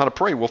just don't know how to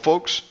pray. Well,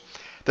 folks,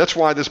 that's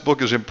why this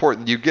book is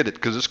important. You get it,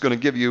 because it's going to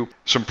give you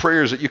some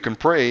prayers that you can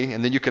pray,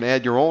 and then you can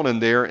add your own in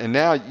there, and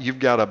now you've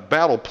got a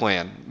battle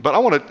plan.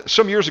 But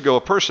some years ago,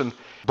 a person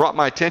brought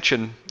my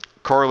attention,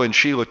 Carla and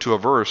Sheila, to a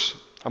verse.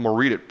 I'm going to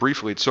read it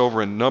briefly. It's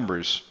over in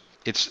Numbers.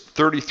 It's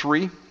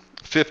 33,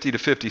 50 to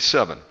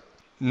 57.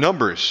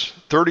 Numbers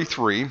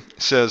 33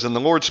 says, and the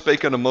Lord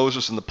spake unto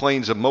Moses in the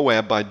plains of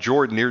Moab by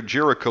Jordan near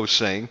Jericho,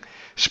 saying,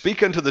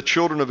 speak unto the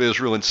children of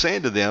Israel, and say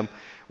unto them,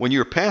 when you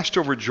are passed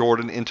over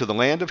Jordan into the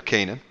land of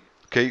Canaan.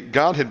 Okay,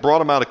 God had brought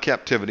them out of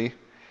captivity.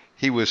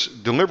 He was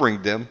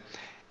delivering them,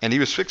 and he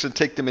was fixing to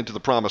take them into the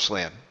promised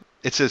land.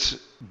 It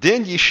says,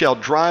 then ye shall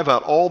drive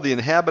out all the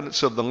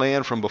inhabitants of the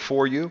land from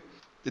before you,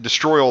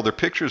 destroy all their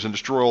pictures, and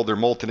destroy all their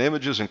molten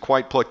images, and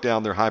quite pluck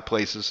down their high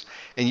places.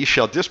 And ye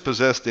shall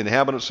dispossess the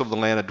inhabitants of the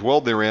land, and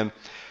dwell therein,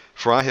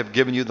 for I have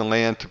given you the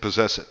land to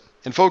possess it.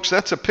 And folks,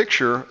 that's a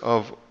picture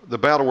of the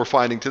battle we're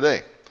fighting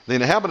today. The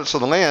inhabitants of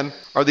the land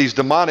are these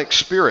demonic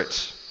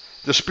spirits,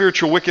 the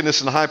spiritual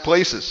wickedness in high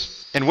places.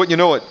 And what you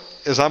know it,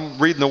 as I'm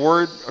reading the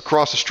word,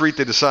 across the street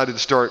they decided to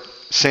start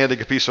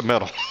sanding a piece of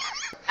metal.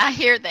 I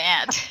hear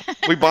that.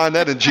 We bind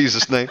that in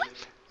Jesus' name.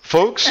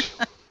 Folks,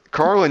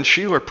 Carla and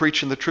Sheila are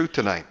preaching the truth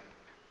tonight.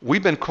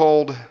 We've been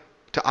called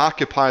to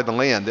occupy the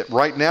land that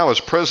right now is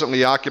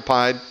presently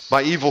occupied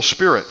by evil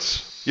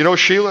spirits. You know,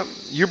 Sheila,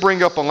 you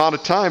bring up a lot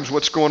of times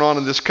what's going on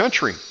in this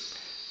country.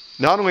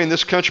 Not only in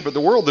this country, but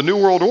the world. The New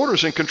World Order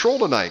is in control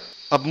tonight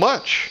of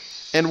much.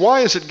 And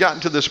why has it gotten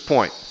to this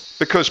point?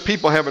 Because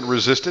people haven't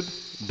resisted,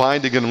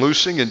 binding and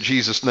loosing in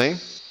Jesus' name.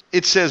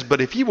 It says,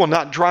 but if ye will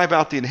not drive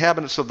out the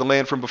inhabitants of the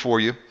land from before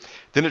you,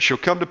 then it shall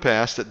come to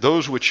pass that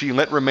those which ye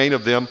let remain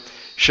of them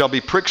shall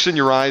be pricks in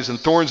your eyes and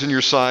thorns in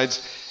your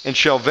sides, and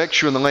shall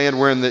vex you in the land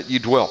wherein that ye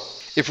dwell.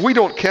 If we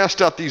don't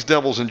cast out these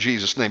devils in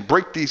Jesus' name,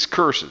 break these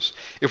curses,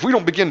 if we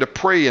don't begin to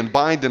pray and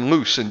bind and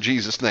loose in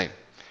Jesus' name,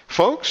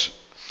 folks,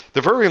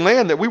 the very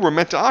land that we were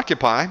meant to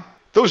occupy,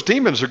 those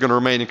demons are going to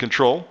remain in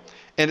control.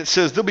 And it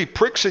says, there'll be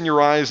pricks in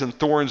your eyes and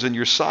thorns in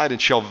your side,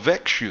 and shall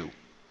vex you.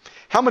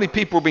 How many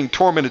people are being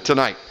tormented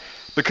tonight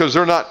because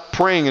they're not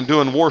praying and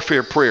doing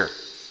warfare prayer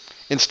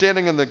and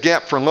standing in the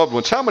gap for loved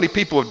ones? How many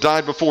people have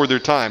died before their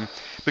time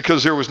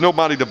because there was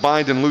nobody to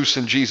bind and loose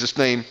in Jesus'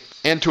 name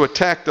and to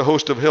attack the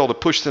host of hell, to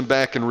push them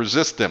back and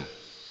resist them?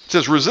 It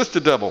says, resist the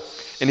devil,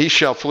 and he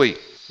shall flee.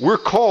 We're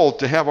called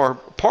to have our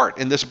part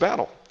in this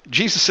battle.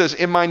 Jesus says,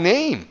 in my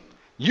name,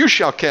 you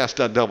shall cast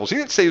out devils. He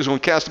didn't say he was going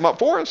to cast them out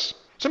for us.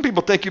 Some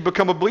people think you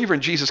become a believer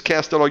and Jesus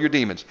cast out all your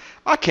demons.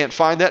 I can't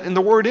find that in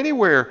the Word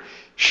anywhere,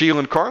 Sheila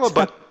and Carla,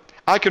 but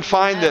I can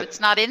find that it's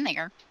not in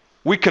there.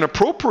 We can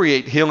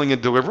appropriate healing and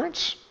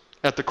deliverance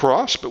at the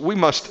cross, but we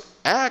must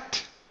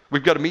act.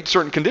 We've got to meet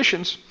certain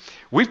conditions.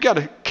 We've got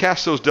to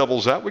cast those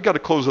devils out. We've got to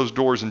close those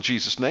doors in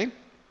Jesus' name.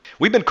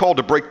 We've been called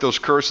to break those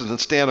curses and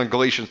stand on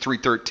Galatians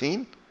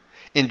 3:13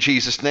 in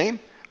Jesus' name,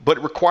 but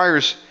it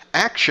requires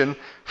action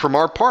from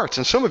our parts.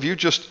 And some of you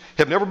just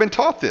have never been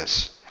taught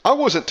this. I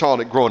wasn't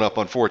taught it growing up,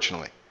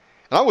 unfortunately.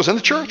 And I was in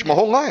the church my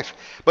whole life.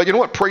 But you know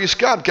what? Praise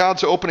God.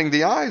 God's opening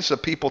the eyes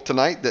of people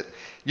tonight that,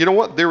 you know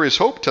what? There is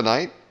hope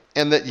tonight.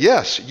 And that,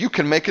 yes, you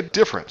can make a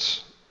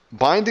difference.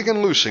 Binding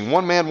and loosing.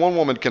 One man, one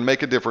woman can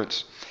make a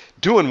difference.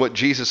 Doing what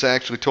Jesus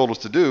actually told us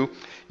to do.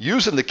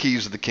 Using the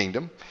keys of the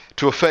kingdom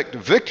to effect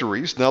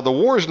victories. Now, the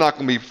war is not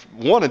going to be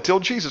won until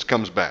Jesus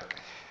comes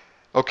back.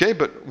 Okay,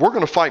 but we're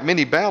going to fight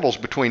many battles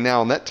between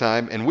now and that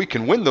time. And we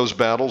can win those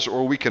battles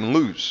or we can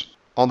lose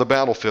on the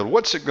battlefield.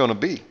 What's it going to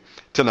be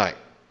tonight?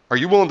 Are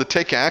you willing to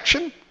take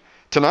action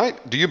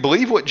tonight? Do you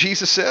believe what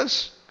Jesus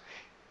says?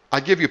 I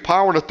give you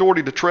power and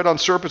authority to tread on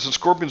serpents and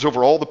scorpions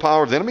over all the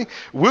power of the enemy.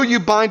 Will you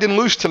bind and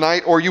loose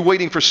tonight, or are you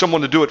waiting for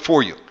someone to do it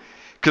for you?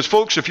 Because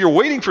folks, if you're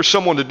waiting for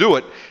someone to do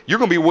it, you're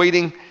going to be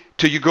waiting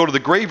till you go to the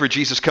grave or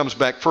Jesus comes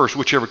back first,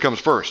 whichever comes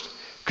first.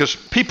 Because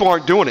people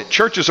aren't doing it.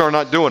 Churches are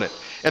not doing it.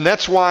 And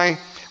that's why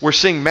we're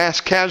seeing mass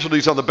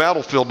casualties on the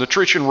battlefield,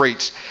 nutrition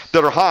rates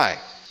that are high.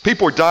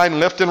 People are dying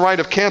left and right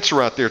of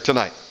cancer out there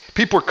tonight.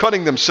 People are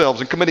cutting themselves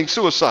and committing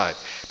suicide.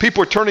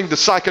 People are turning to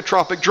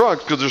psychotropic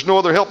drugs because there's no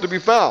other help to be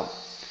found.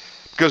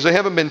 Because they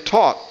haven't been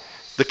taught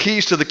the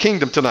keys to the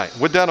kingdom tonight.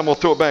 With that, I'm going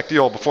to throw it back to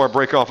y'all before I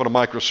break off on a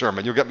micro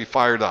sermon. You'll get me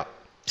fired up.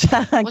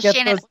 Get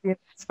Shannon, those demons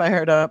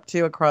fired up,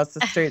 too, across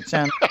the street,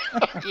 Shannon.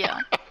 yeah.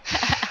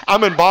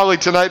 I'm in Bali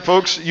tonight,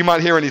 folks. You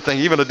might hear anything,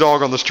 even a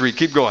dog on the street.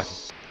 Keep going.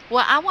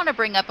 Well, I want to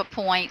bring up a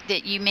point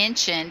that you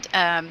mentioned.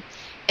 I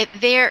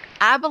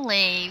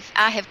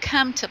have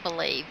come to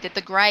believe that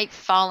the great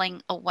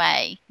falling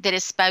away that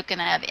is spoken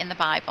of in the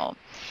Bible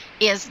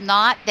is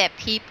not that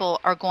people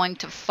are going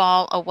to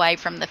fall away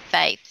from the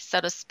faith,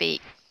 so to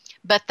speak,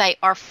 but they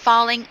are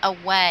falling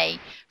away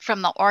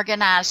from the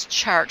organized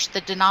church,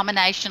 the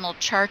denominational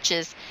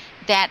churches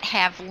that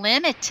have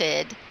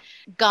limited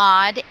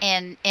God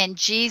and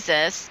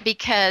Jesus,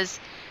 because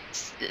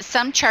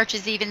some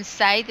churches even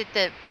say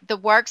that the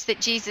works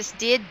that Jesus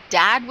did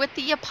died with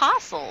the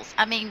apostles.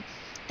 I mean,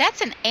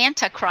 that's an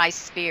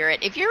antichrist spirit.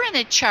 If you're in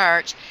a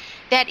church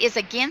that is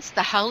against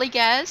the Holy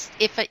Ghost,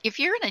 if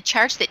you're in a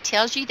church that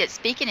tells you that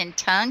speaking in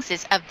tongues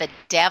is of the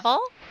devil,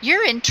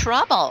 you're in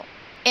trouble.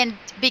 And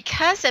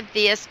because of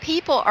this,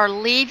 people are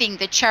leaving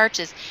the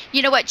churches.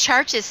 You know what?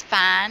 Church is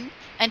fine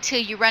until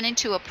you run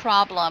into a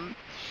problem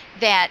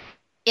that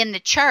in the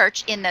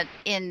church,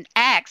 in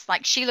Acts,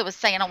 like Sheila was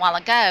saying a while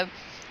ago,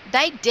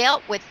 they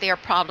dealt with their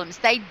problems.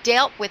 They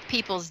dealt with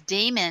people's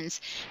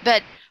demons.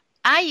 But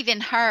I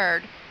even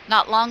heard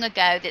not long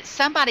ago that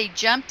somebody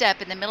jumped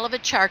up in the middle of a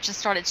church and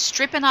started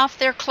stripping off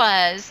their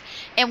clothes.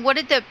 And what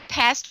did the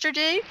pastor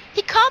do?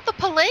 He called the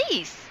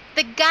police.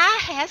 The guy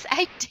has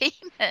a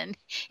demon,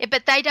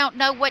 but they don't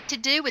know what to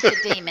do with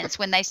the demons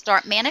when they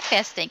start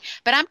manifesting.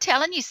 But I'm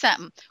telling you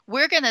something,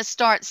 we're going to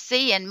start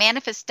seeing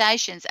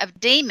manifestations of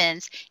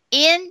demons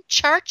in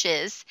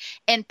churches,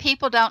 and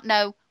people don't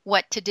know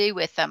what to do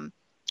with them.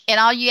 And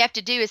all you have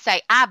to do is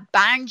say, I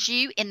bind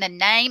you in the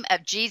name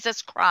of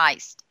Jesus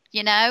Christ.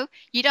 You know,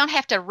 you don't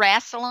have to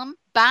wrestle them,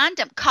 bind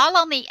them, call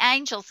on the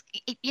angels.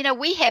 You know,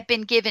 we have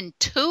been given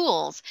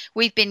tools.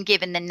 We've been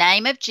given the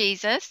name of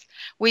Jesus.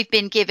 We've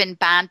been given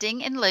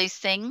binding and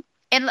loosing.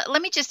 And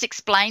let me just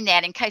explain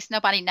that in case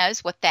nobody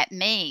knows what that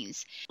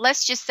means.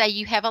 Let's just say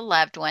you have a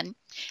loved one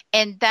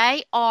and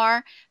they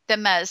are the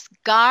most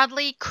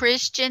godly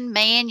Christian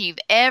man you've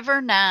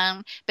ever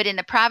known, but in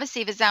the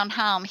privacy of his own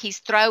home, he's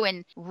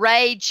throwing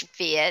rage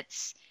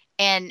fits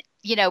and,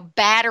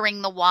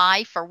 battering the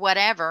wife or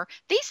whatever.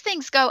 These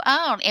things go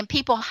on and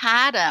people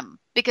hide them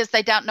because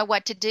they don't know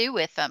what to do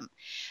with them.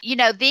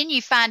 Then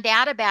you find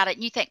out about it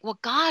and you think, well,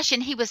 gosh,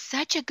 and he was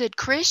such a good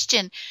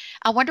Christian.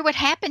 I wonder what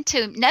happened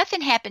to him.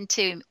 Nothing happened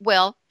to him.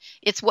 Well,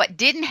 it's what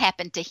didn't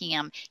happen to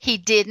him. He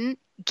didn't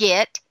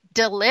get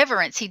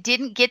deliverance. He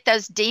didn't get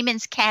those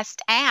demons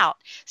cast out.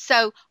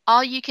 So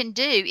all you can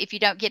do if you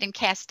don't get them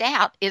cast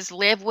out is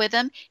live with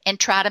them and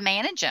try to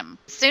manage them.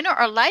 Sooner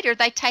or later,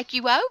 they take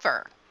you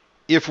over.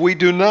 If we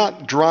do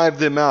not drive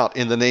them out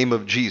in the name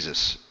of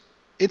Jesus,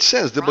 it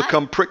says they'll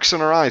become pricks in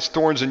our eyes,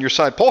 thorns in your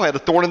side. Paul had a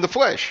thorn in the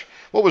flesh.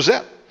 What was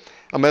that?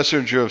 A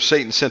messenger of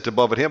Satan sent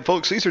above at him.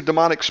 Folks, these are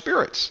demonic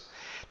spirits.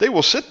 They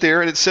will sit there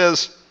and it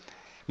says,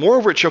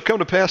 moreover, it shall come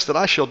to pass that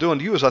I shall do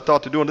unto you as I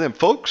thought to do unto them.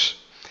 Folks,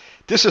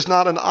 this is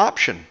not an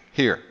option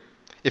here.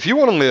 If you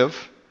want to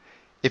live,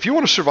 if you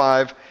want to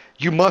survive,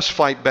 you must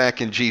fight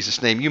back in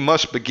Jesus' name. You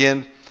must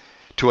begin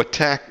to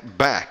attack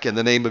back in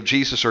the name of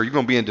Jesus, or you're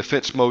going to be in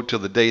defense mode till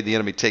the day the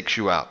enemy takes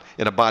you out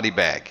in a body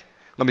bag.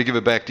 Let me give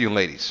it back to you,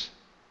 ladies.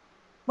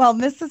 Well,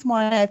 this is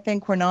why I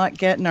think we're not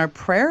getting our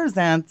prayers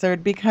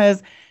answered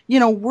because,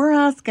 we're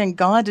asking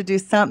God to do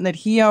something that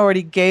he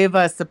already gave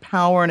us the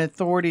power and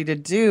authority to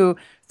do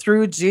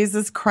through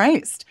Jesus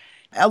Christ.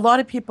 A lot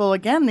of people,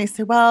 again, they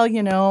say, well,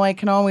 I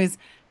can always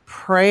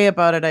pray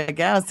about it, I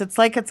guess. It's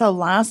like it's a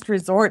last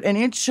resort, and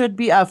it should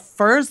be a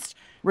first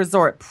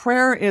resort.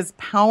 Prayer is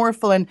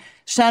powerful. And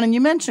Shannon,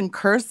 you mentioned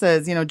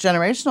curses,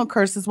 generational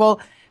curses. Well,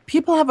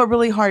 people have a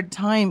really hard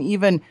time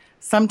even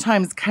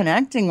sometimes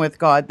connecting with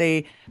God.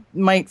 They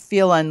might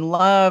feel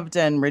unloved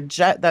and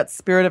reject that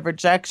spirit of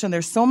rejection.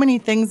 There's so many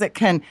things that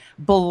can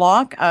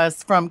block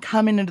us from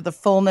coming into the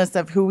fullness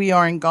of who we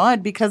are in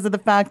God because of the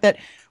fact that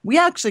we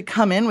actually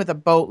come in with a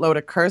boatload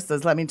of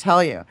curses, let me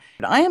tell you.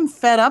 I am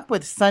fed up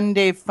with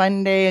Sunday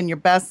Fun Day and your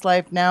best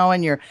life now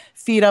and your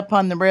feet up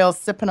on the rails,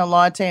 sipping a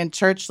latte in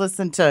church,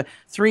 listen to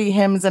 3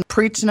 hymns and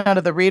preaching out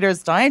of the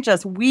Reader's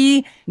Digest.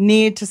 We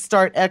need to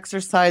start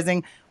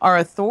exercising our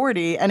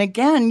authority. And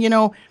again,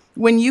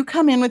 when you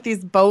come in with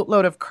these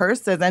boatload of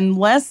curses,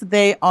 unless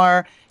they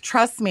are,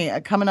 trust me,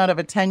 coming out of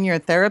a 10-year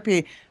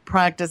therapy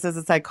practice as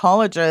a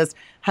psychologist,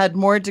 had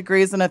more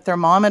degrees than a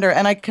thermometer,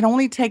 and I can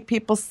only take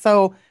people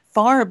so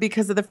far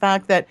because of the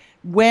fact that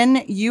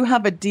when you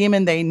have a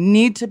demon, they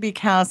need to be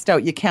cast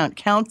out. You can't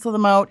counsel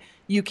them out.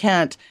 You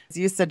can't, as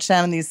you said,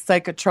 Shannon, these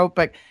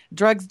psychotropic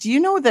drugs. Do you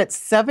know that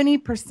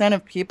 70%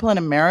 of people in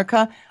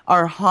America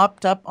are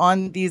hopped up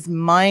on these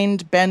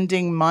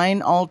mind-bending,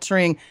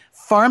 mind-altering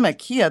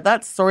pharmakia?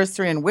 That's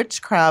sorcery and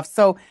witchcraft.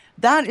 So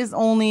that is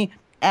only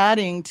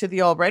adding to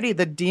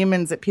the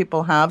demons that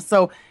people have.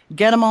 So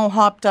get them all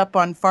hopped up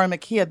on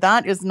pharmakia.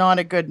 That is not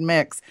a good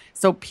mix.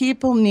 So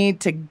people need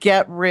to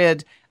get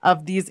rid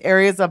of these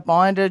areas of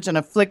bondage and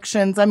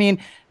afflictions. I mean,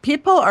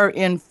 people are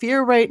in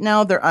fear right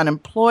now. They're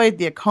unemployed,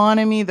 the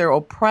economy, they're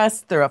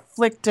oppressed, they're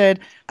afflicted.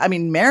 I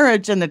mean,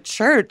 marriage in the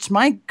church,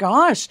 my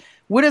gosh,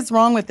 what is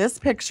wrong with this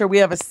picture? We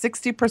have a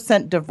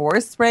 60%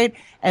 divorce rate,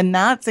 and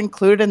that's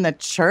included in the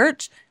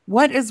church.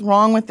 What is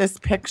wrong with this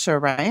picture,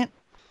 right?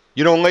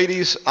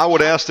 Ladies, I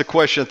would ask the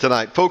question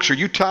tonight. Folks, are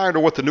you tired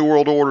of what the New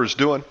World Order is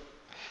doing?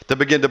 To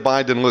begin to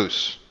bind and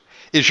loose.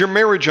 Is your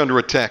marriage under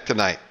attack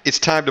tonight? It's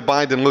time to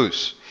bind and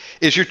loose.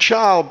 Is your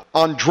child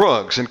on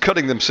drugs and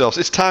cutting themselves?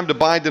 It's time to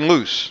bind and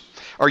loose.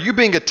 Are you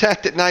being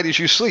attacked at night as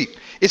you sleep?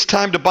 It's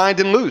time to bind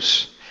and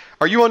loose.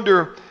 Are you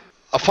under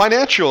a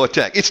financial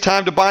attack? It's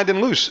time to bind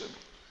and loose.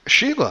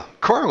 Sheila,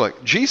 Carla,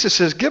 Jesus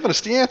has given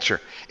us the answer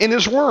in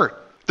his word.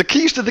 The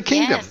keys to the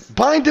kingdom. Yes.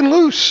 Bind and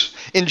loose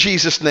in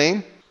Jesus'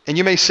 name. And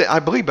you may say, I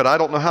believe, but I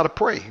don't know how to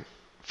pray.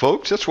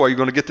 Folks, that's why you're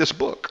going to get this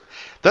book.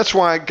 That's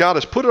why God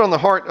has put it on the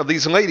heart of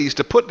these ladies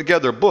to put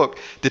together a book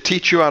to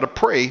teach you how to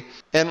pray.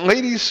 And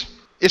ladies,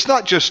 it's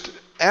not just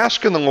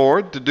asking the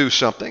Lord to do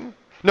something.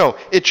 No,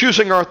 it's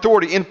using our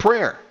authority in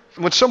prayer.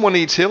 When someone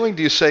needs healing,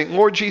 do you say,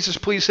 Lord Jesus,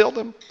 please heal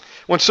them?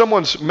 When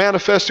someone's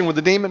manifesting with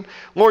a demon,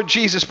 Lord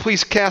Jesus,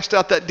 please cast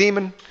out that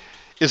demon.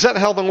 Is that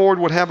how the Lord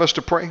would have us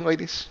to pray,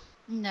 ladies?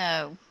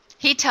 No.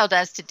 He told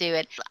us to do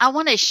it. I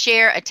want to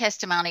share a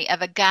testimony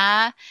of a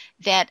guy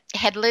that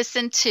had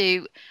listened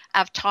to,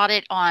 I've taught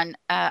it on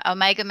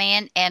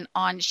Omegaman and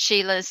on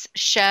Sheila's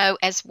show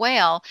as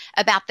well,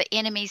 about the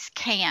enemy's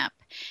camp.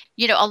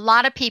 A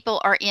lot of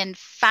people are in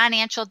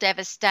financial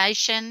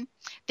devastation.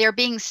 They're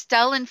being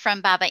stolen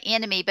from by the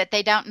enemy, but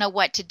they don't know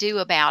what to do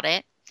about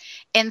it.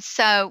 And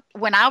so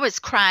when I was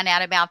crying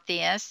out about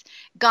this,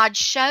 God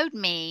showed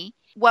me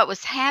what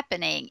was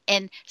happening.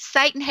 And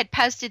Satan had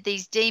posted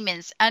these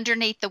demons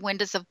underneath the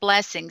windows of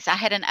blessings. I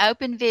had an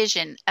open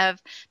vision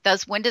of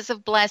those windows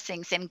of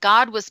blessings, and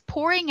God was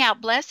pouring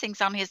out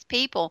blessings on his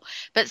people.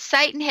 But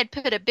Satan had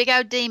put a big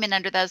old demon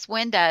under those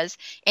windows,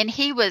 and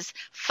he was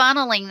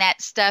funneling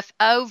that stuff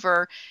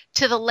over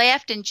to the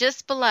left and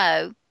just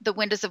below the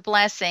windows of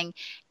blessing.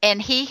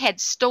 And he had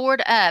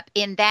stored up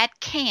in that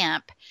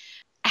camp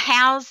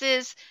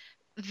houses,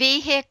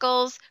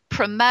 vehicles,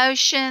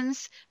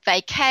 promotions,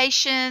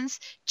 vacations,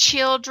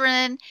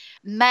 children,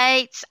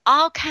 mates,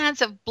 all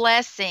kinds of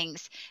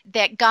blessings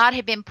that God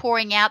had been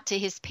pouring out to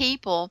his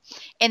people.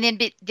 And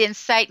then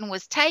Satan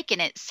was taking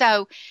it.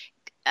 So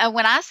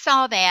when I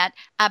saw that,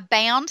 I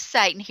bound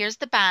Satan. Here's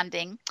the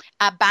binding.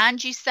 I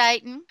bind you,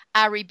 Satan.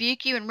 I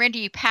rebuke you and render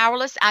you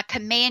powerless. I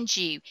command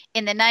you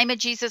in the name of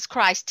Jesus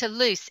Christ to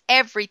loose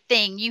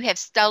everything you have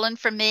stolen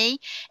from me.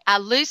 I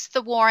loose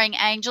the warring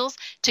angels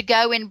to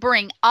go and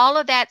bring all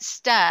of that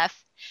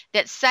stuff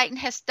that Satan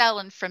has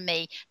stolen from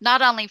me,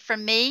 not only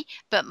from me,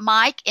 but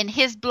Mike and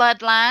his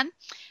bloodline,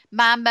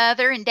 my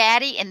mother and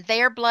daddy and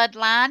their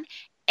bloodline.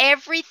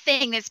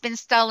 Everything that's been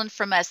stolen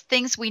from us,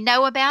 things we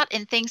know about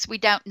and things we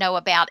don't know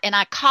about. And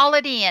I call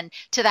it in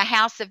to the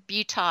house of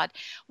Butaud.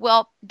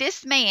 Well,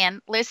 this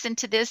man, listen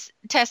to this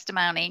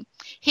testimony.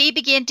 He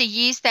began to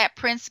use that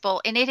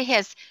principle, and it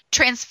has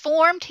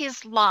transformed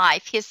his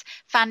life, his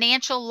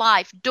financial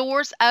life.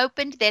 Doors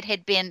opened that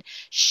had been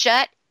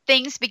shut.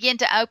 Things begin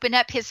to open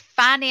up. His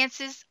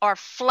finances are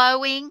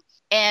flowing.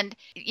 And,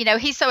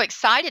 he's so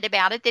excited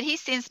about it that he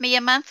sends me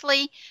a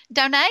monthly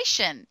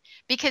donation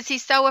because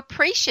he's so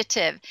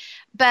appreciative.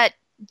 But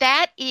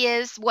that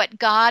is what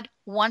God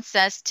wants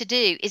us to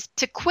do, is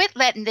to quit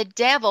letting the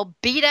devil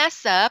beat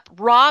us up,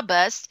 rob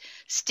us,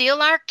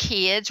 steal our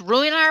kids,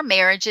 ruin our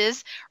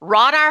marriages,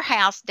 rot our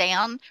house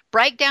down,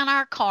 break down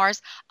our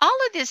cars. All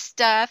of this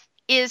stuff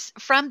is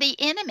from the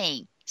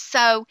enemy.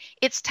 So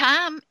it's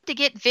time to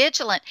get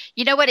vigilant.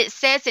 You know what it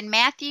says in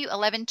Matthew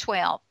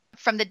 11:12?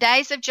 From the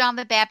days of John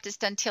the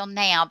Baptist until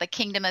now, the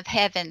kingdom of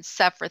heaven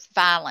suffereth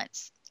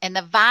violence, and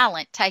the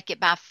violent take it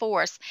by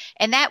force.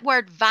 And that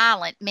word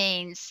violent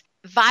means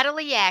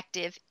vitally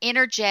active,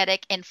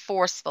 energetic, and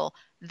forceful.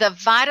 The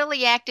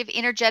vitally active,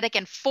 energetic,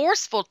 and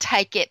forceful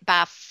take it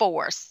by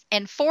force.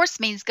 And force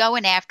means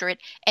going after it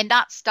and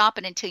not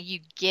stopping until you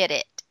get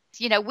it.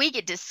 We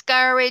get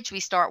discouraged. We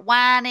start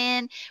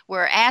whining.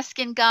 We're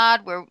asking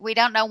God. We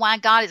don't know why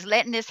God is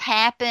letting this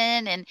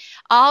happen and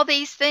all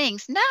these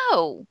things.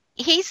 No.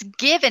 He's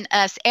given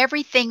us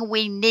everything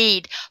we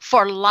need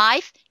for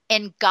life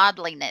and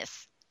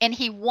godliness, and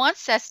he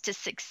wants us to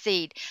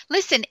succeed.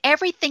 Listen,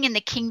 everything in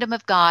the kingdom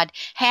of God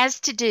has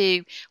to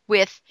do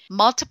with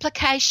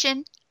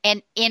multiplication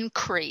and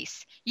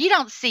increase. You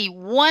don't see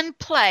one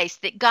place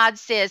that God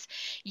says,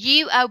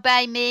 you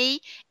obey me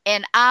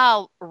and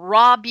I'll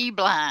rob you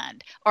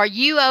blind, or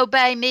you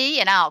obey me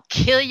and I'll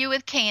kill you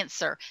with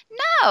cancer.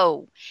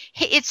 No,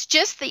 it's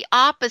just the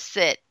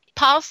opposite.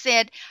 Paul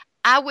said,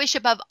 I wish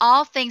above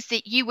all things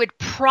that you would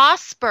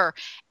prosper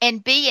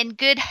and be in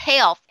good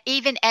health,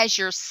 even as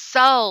your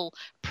soul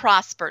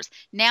prospers.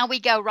 Now we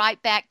go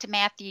right back to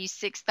Matthew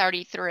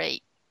 6:33.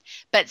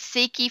 But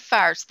seek ye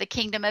first the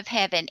kingdom of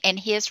heaven and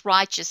his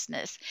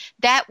righteousness.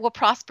 That will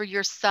prosper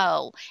your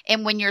soul.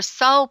 And when your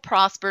soul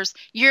prospers,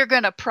 you're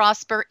going to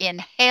prosper in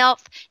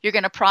health. You're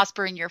going to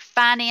prosper in your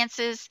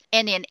finances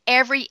and in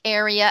every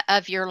area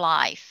of your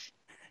life.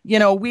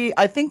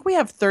 I think we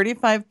have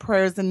 35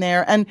 prayers in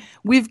there, and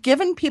we've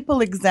given people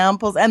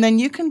examples, and then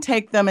you can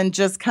take them and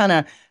just kind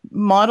of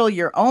model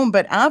your own.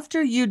 But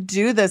after you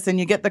do this and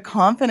you get the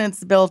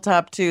confidence built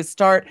up to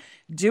start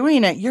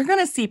doing it, you're going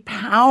to see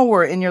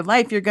power in your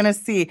life. You're going to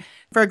see,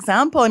 for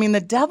example,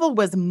 the devil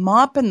was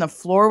mopping the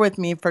floor with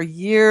me for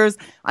years.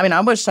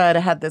 I wish I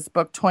had this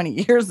book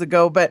 20 years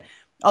ago, but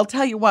I'll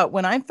tell you what,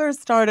 when I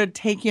first started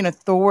taking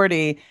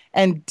authority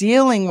and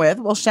dealing with,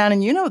 well,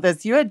 Shannon, you know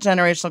this, you had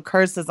generational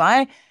curses.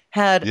 I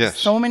had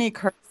so many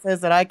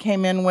curses that I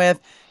came in with.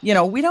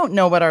 We don't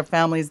know what our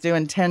families do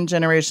in 10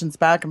 generations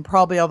back and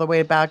probably all the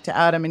way back to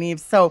Adam and Eve.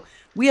 So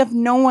we have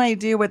no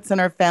idea what's in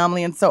our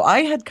family. And so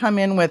I had come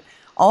in with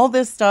all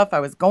this stuff. I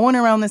was going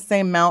around the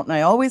same mountain.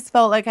 I always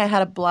felt like I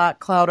had a black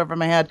cloud over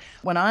my head.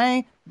 When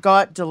I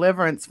got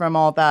deliverance from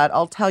all that,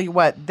 I'll tell you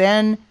what,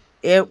 then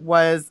it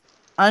was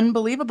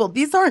unbelievable.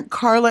 These aren't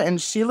Carla and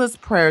Sheila's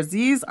prayers.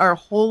 These are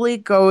Holy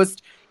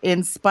Ghost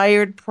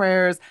inspired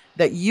prayers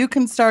that you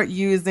can start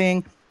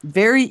using.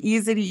 Very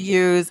easy to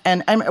use.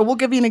 And we'll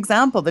give you an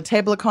example, the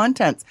table of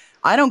contents.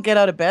 I don't get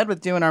out of bed with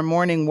doing our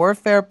morning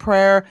warfare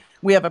prayer.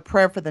 We have a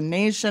prayer for the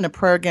nation, a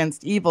prayer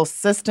against evil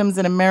systems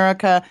in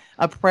America,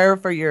 a prayer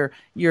for your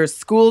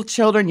school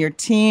children, your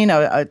teen,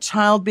 a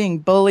child being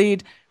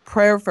bullied,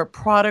 prayer for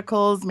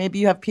prodigals. Maybe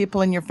you have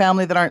people in your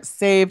family that aren't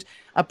saved,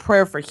 a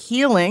prayer for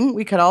healing.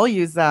 We could all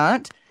use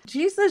that.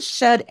 Jesus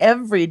shed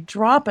every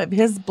drop of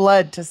his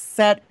blood to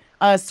set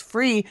us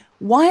free.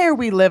 Why are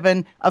we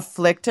living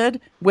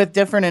afflicted with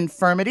different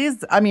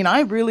infirmities?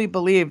 I really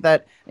believe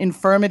that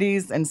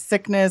infirmities and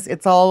sickness,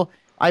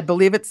 I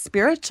believe it's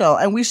spiritual,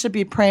 and we should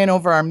be praying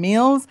over our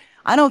meals.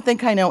 I don't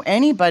think I know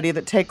anybody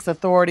that takes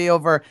authority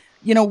over,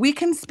 we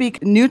can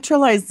speak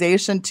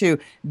neutralization to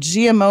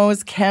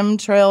GMOs,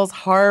 chemtrails,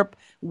 HARP,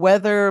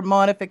 weather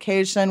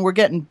modification. We're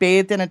getting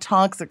bathed in a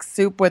toxic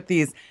soup with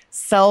these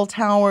cell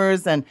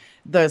towers and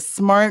the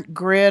smart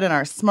grid and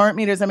our smart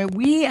meters. I mean,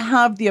 we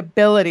have the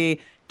ability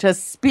to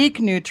speak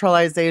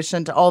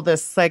neutralization to all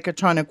this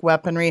psychotronic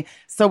weaponry.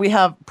 So we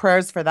have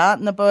prayers for that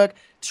in the book.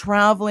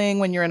 Traveling,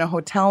 when you're in a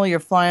hotel, you're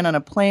flying on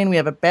a plane, we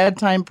have a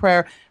bedtime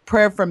prayer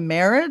for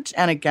marriage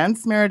and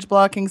against marriage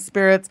blocking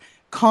spirits.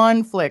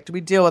 Conflict,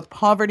 we deal with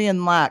poverty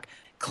and lack.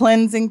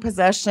 Cleansing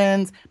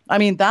possessions. I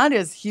mean, that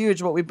is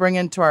huge what we bring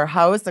into our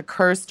house,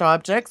 accursed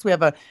objects. We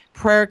have a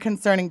prayer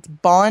concerning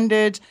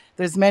bondage.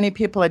 There's many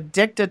people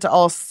addicted to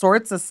all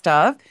sorts of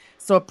stuff.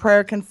 So a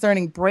prayer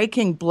concerning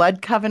breaking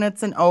blood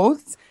covenants and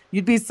oaths.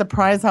 You'd be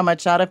surprised how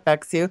much that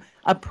affects you.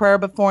 A prayer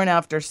before and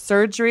after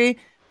surgery,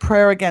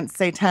 prayer against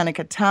satanic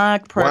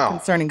attack, prayer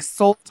concerning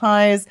soul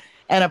ties,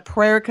 and a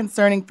prayer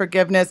concerning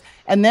forgiveness.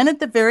 And then at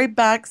the very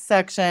back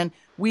section,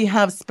 we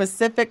have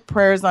specific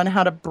prayers on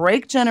how to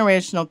break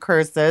generational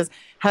curses,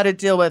 how to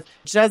deal with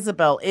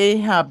Jezebel,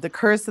 Ahab, the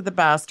curse of the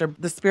bastard,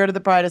 the spirit of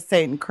the bride of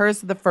Satan,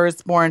 curse of the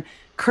firstborn,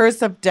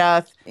 curse of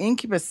death,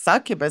 incubus,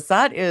 succubus.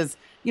 That is,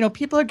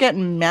 people are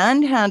getting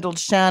manhandled,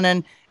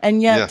 Shannon,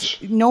 and yet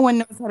no one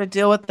knows how to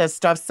deal with this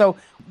stuff. So,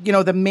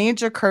 the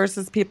major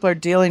curses people are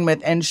dealing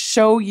with, and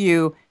show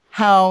you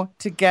how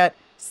to get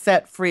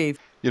set free.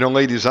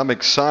 Ladies, I'm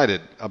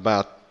excited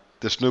about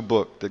this new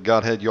book that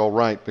God had y'all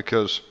write,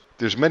 because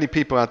there's many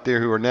people out there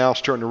who are now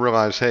starting to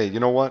realize, hey, you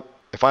know what?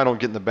 If I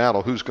don't get in the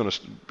battle, who's going to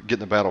get in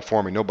the battle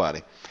for me?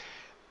 Nobody.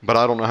 But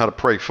I don't know how to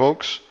pray.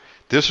 Folks,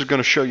 this is going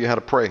to show you how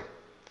to pray.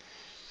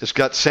 It's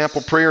got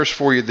sample prayers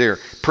for you there.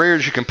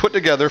 Prayers you can put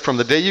together from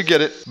the day you get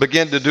it,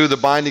 begin to do the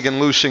binding and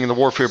loosing and the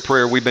warfare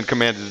prayer we've been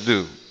commanded to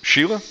do.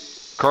 Sheila,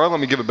 Carla,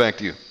 let me give it back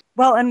to you.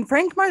 Well, and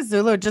Frank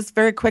Marzullo just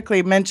very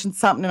quickly mentioned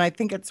something, and I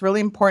think it's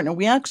really important. And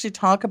we actually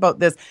talk about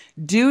this.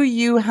 Do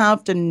you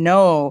have to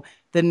know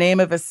the name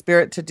of a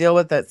spirit to deal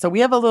with it? So we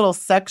have a little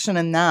section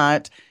in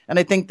that, and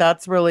I think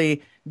that's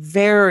really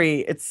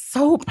it's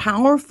so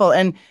powerful,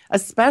 and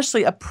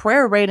especially a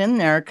prayer right in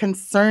there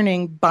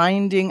concerning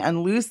binding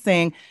and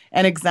loosing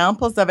and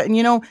examples of it.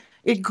 And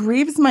it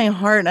grieves my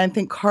heart, and I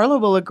think Carla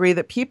will agree,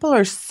 that people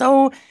are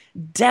so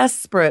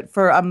desperate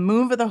for a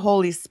move of the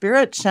Holy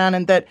Spirit,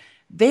 Shannon, that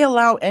they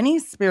allow any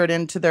spirit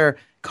into their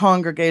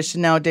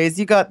congregation nowadays.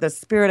 You got the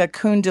spirit of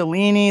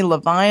Kundalini,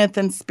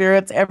 Leviathan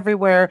spirits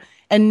everywhere,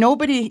 and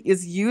nobody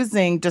is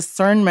using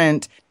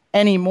discernment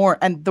anymore.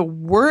 And the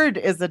word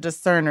is a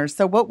discerner.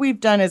 So what we've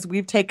done is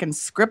we've taken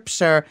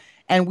scripture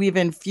and we've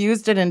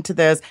infused it into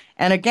this.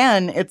 And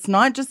again, it's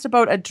not just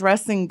about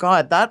addressing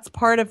God. That's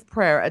part of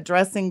prayer,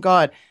 addressing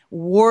God.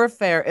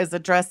 Warfare is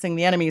addressing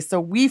the enemy. So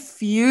we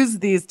fuse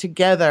these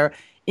together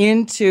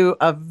into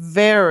a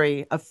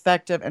very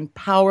effective and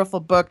powerful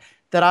book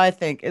that I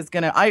think is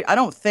going to,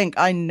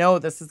 I know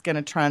this is going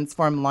to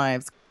transform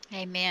lives.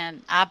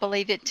 Amen. I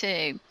believe it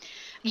too.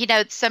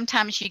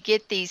 Sometimes you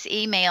get these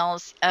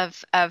emails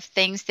of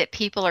things that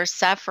people are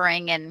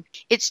suffering, and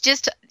it's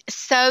just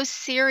so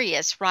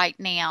serious right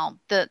now,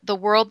 the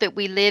world that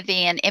we live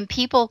in. And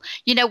people,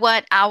 you know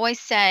what? I always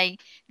say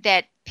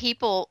that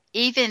people,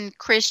 even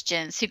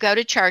Christians who go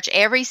to church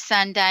every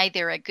Sunday,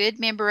 they're a good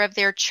member of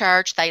their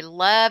church. They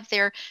love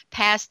their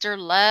pastor,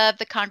 love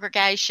the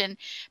congregation,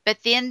 but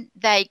then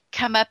they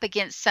come up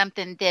against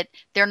something that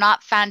they're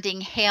not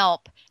finding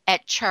help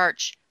at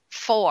church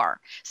for.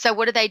 So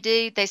what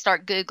do? They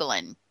start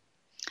Googling,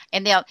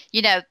 and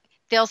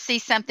they'll see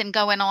something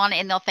going on,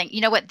 and they'll think,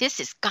 what, this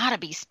has got to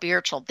be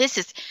spiritual.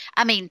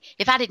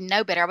 If I didn't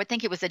know better, I would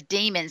think it was a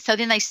demon. So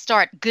then they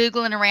start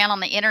Googling around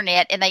on the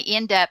internet, and they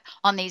end up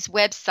on these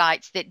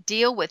websites that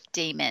deal with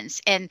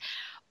demons. And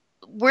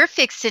we're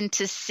fixing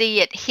to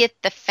see it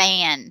hit the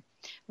fan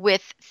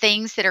with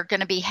things that are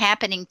going to be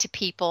happening to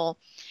people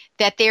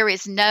that there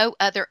is no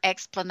other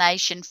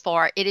explanation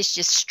for. It is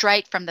just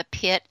straight from the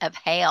pit of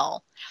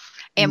hell.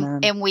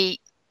 And we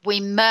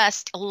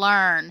must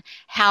learn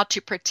how to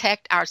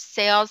protect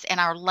ourselves and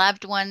our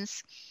loved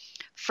ones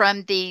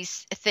from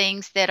these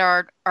things that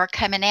are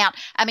coming out.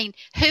 I mean,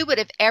 who would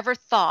have ever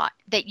thought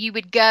that you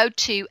would go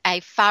to a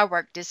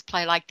firework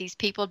display like these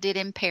people did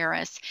in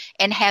Paris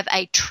and have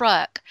a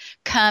truck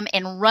come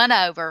and run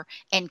over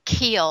and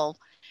kill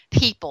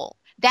people?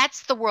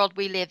 That's the world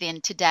we live in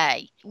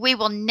today. We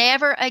will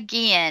never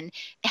again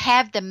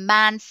have the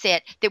mindset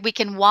that we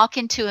can walk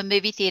into a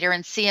movie theater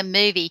and see a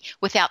movie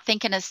without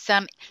thinking of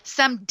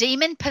some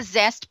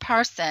demon-possessed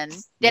person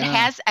that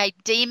has a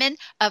demon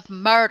of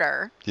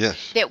murder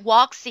that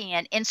walks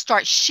in and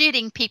starts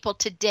shooting people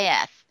to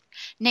death.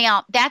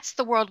 Now, that's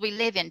the world we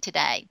live in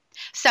today.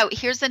 So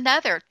here's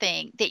another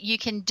thing that you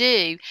can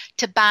do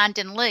to bind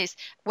and loose.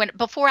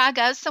 Before I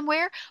go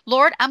somewhere,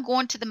 Lord, I'm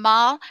going to the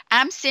mall.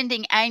 I'm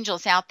sending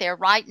angels out there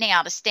right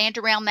now to stand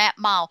around that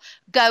mall,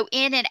 go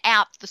in and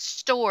out the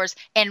stores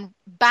and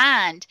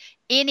bind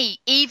any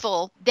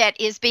evil that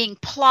is being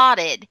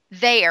plotted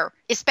there,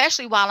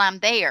 especially while I'm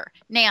there.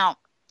 Now,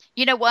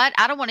 You know what?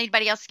 I don't want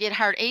anybody else to get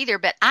hurt either,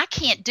 but I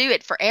can't do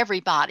it for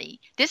everybody.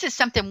 This is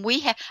something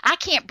we have. I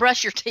can't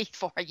brush your teeth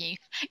for you.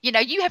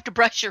 You have to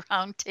brush your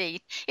own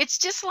teeth. It's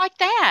just like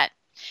that.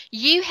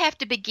 You have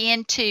to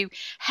begin to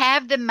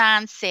have the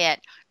mindset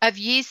of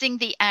using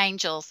the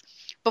angels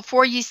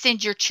before you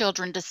send your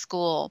children to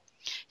school.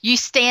 You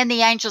stand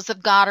the angels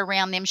of God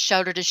around them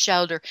shoulder to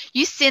shoulder.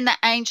 You send the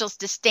angels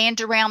to stand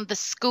around the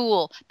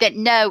school that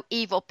no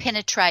evil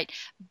penetrate.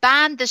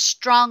 Bind the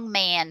strong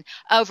man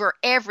over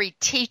every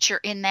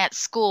teacher in that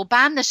school.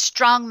 Bind the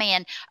strong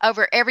man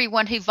over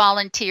everyone who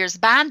volunteers.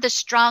 Bind the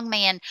strong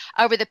man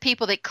over the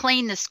people that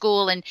clean the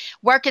school and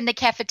work in the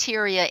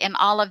cafeteria and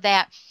all of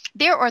that.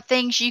 There are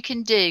things you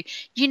can do.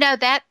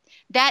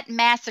 That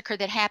massacre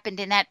that happened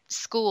in that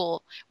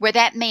school where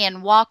that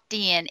man walked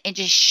in and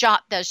just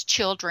shot those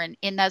children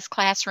in those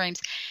classrooms,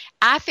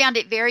 I found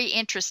it very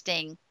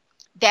interesting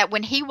that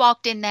when he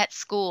walked in that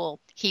school,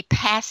 he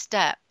passed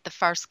up the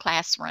first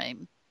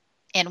classroom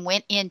and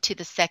went into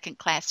the second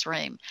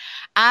classroom.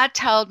 I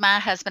told my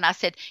husband, I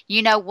said,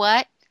 you know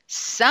what?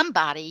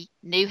 Somebody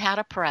knew how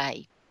to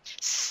pray.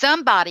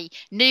 Somebody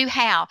knew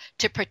how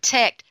to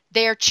protect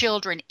their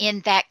children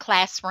in that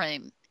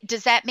classroom.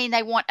 Does that mean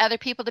they want other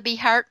people to be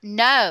hurt?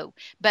 No,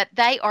 but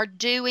they are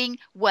doing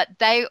what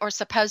they are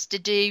supposed to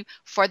do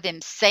for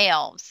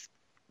themselves.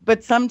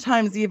 But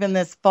sometimes even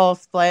this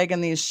false flag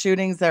and these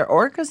shootings, they're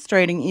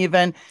orchestrating,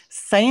 even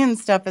saying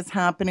stuff is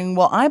happening.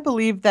 Well, I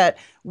believe that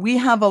we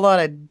have a lot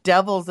of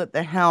devils at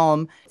the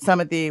helm. Some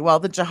of the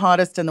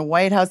jihadists in the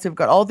White House, who've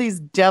got all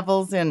these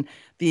devils in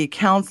the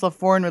Council of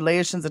Foreign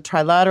Relations, the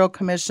Trilateral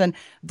Commission.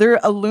 They're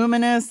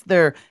Illuminists,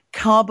 they're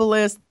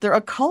Kabbalists, they're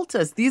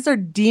occultists. These are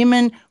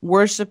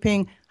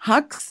demon-worshipping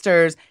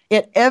hucksters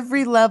at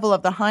every level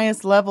of the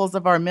highest levels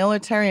of our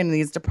military and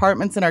these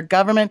departments in our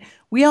government.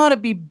 We ought to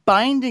be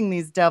binding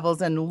these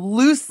devils and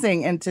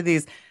loosing into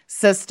these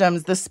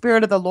systems the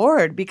Spirit of the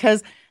Lord,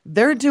 because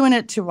they're doing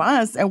it to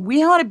us, and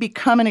we ought to be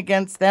coming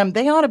against them.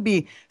 They ought to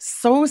be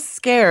so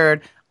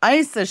scared.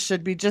 ISIS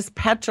should be just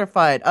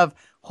petrified of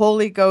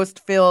Holy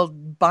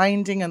Ghost-filled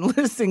binding and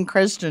loosing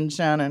Christians,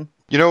 Shannon.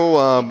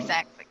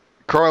 Exactly.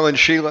 Carla and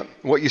Sheila,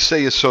 what you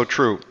say is so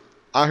true.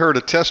 I heard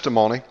a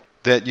testimony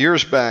that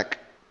years back,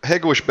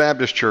 Hegewisch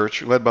Baptist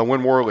Church, led by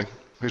Win Worley,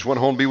 who's went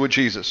home to be with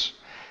Jesus,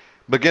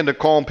 began to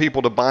call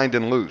people to bind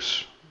and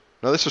loose.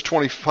 Now, this is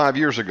 25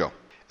 years ago.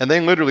 And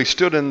they literally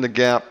stood in the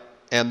gap,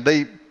 and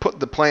they put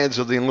the plans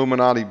of the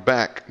Illuminati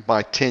back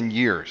by 10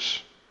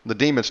 years. The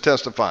demons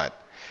testified.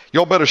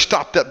 Y'all better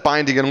stop that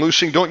binding and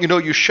loosing. Don't you know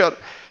you shut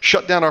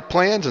down our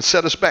plans and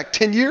set us back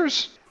 10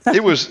 years?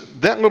 It was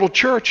that little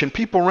church and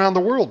people around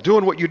the world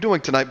doing what you're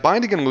doing tonight,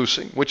 binding and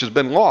loosing, which has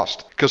been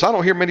lost, because I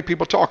don't hear many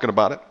people talking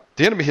about it.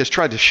 The enemy has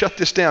tried to shut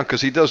this down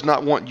because he does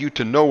not want you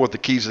to know what the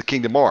keys of the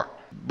kingdom are.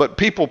 But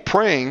people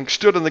praying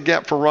stood in the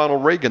gap for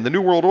Ronald Reagan. The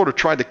New World Order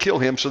tried to kill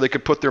him so they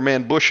could put their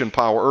man Bush in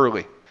power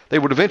early. They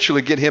would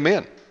eventually get him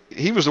in.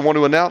 He was the one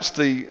who announced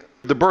the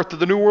birth of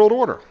the New World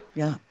Order.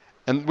 Yeah.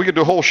 And we could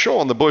do a whole show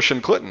on the Bush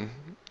and Clinton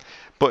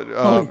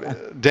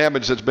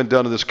damage that's been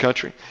done to this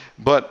country.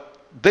 But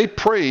they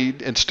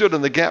prayed and stood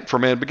in the gap for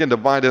man, began to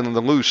bind in the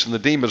loose, and the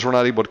demons were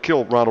not able to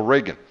kill Ronald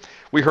Reagan.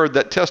 We heard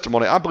that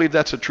testimony. I believe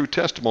that's a true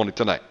testimony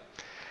tonight.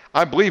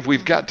 I believe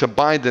we've got to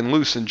bind and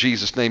loose in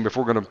Jesus' name if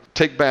we're going to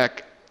take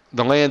back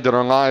the land in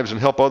our lives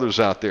and help others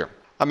out there.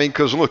 I mean,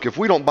 because look, if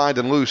we don't bind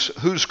and loose,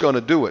 who's going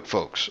to do it,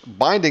 folks?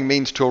 Binding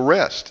means to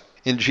arrest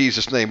in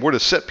Jesus' name. We're to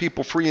set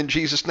people free in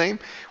Jesus' name.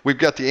 We've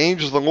got the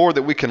angels of the Lord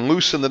that we can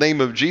loose in the name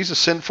of Jesus,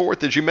 send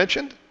forth, as you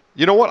mentioned.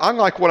 You know what? I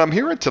like what I'm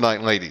hearing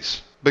tonight,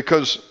 ladies,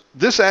 because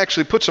this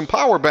actually puts some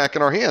power back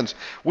in our hands.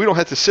 We don't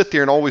have to sit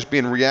there and always be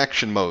in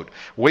reaction mode,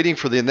 waiting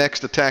for the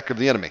next attack of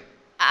the enemy.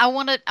 I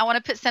want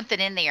to put something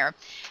in there.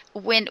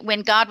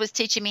 When God was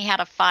teaching me how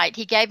to fight,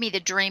 he gave me the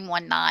dream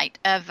one night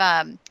of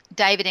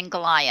David and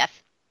Goliath.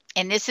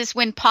 And this is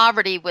when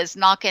poverty was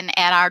knocking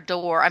at our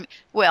door.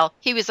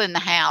 He was in the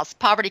house.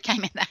 Poverty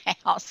came in the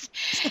house.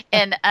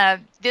 And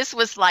this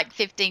was like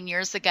 15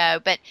 years ago.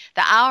 But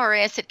the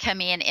IRS had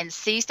come in and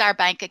seized our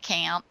bank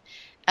account.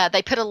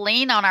 They put a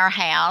lien on our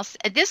house.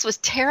 This was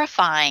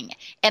terrifying.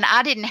 And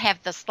I didn't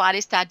have the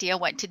slightest idea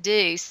what to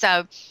do.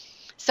 So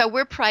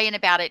we're praying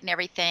about it and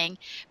everything.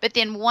 But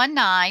then one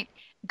night,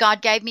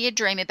 God gave me a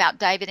dream about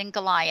David and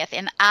Goliath.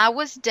 And I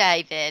was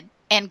David,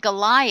 and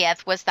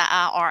Goliath was the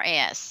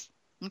IRS.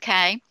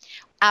 Okay.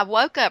 I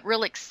woke up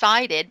real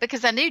excited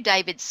because I knew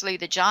David slew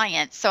the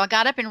giant. So I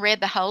got up and read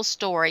the whole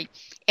story.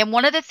 And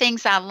one of the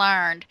things I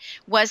learned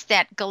was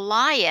that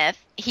Goliath,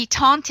 he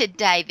taunted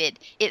David.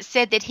 It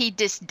said that he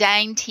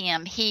disdained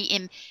him.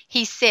 He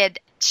said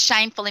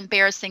shameful,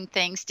 embarrassing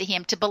things to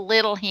him to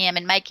belittle him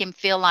and make him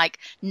feel like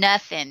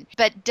nothing.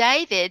 But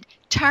David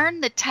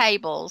turned the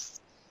tables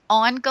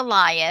on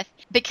Goliath,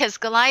 because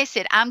Goliath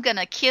said, I'm going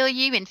to kill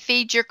you and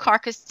feed your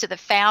carcass to the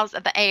fowls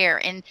of the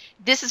air. And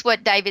this is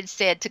what David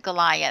said to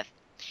Goliath.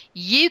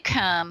 You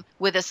come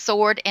with a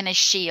sword and a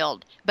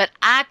shield, but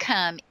I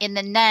come in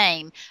the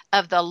name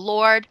of the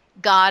Lord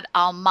God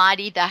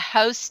Almighty, the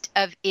host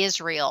of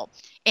Israel.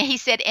 And he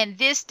said, and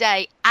this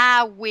day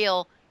I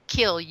will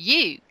kill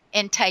you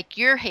and take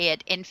your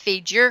head and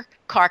feed your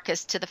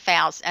carcass to the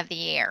fowls of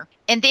the air.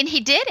 And then he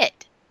did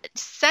it.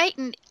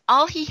 Satan,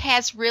 all he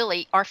has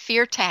really are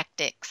fear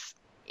tactics.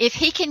 If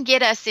he can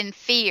get us in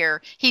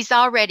fear, he's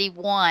already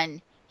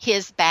won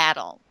his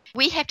battle.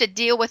 We have to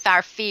deal with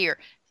our fear.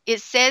 It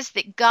says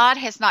that God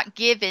has not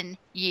given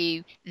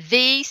you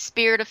the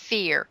spirit of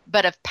fear,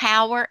 but of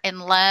power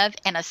and love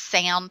and a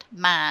sound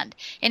mind.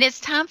 And it's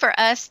time for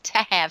us to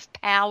have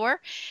power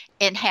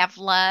and have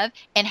love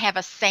and have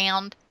a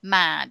sound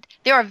mind.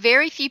 There are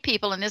very few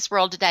people in this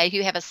world today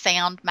who have a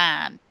sound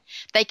mind.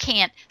 They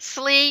can't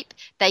sleep.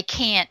 They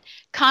can't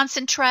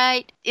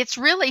concentrate. It's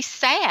really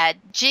sad.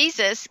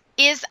 Jesus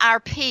is our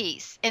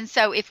peace. And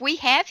so if we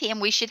have him,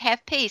 we should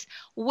have peace.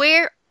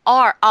 Where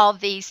are all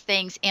these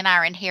things in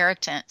our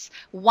inheritance?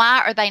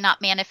 Why are they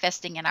not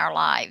manifesting in our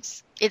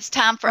lives? It's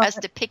time for us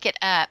to pick it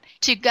up,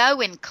 to go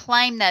and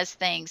claim those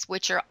things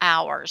which are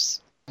ours.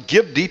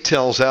 Give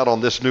details out on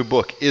this new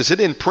book. Is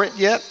it in print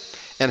yet?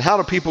 And how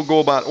do people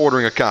go about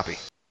ordering a copy?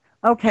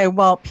 Okay,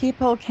 well,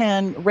 people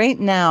can, right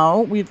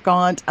now, we've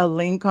got a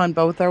link on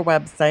both our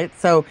websites.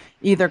 So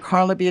either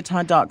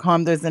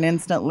carlabutaud.com, there's an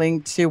instant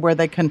link to where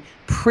they can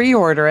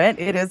pre-order it.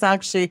 It is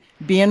actually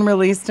being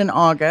released in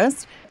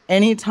August.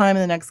 Anytime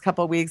in the next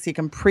couple of weeks, you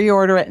can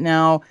pre-order it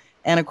now.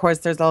 And of course,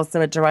 there's also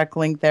a direct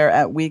link there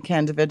at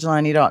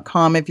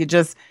weekendvigilante.com. If you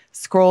just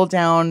scroll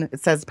down,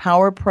 it says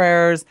Power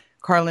Prayers,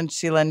 Carla and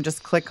Sheila, and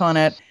just click on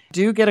it.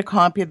 Do get a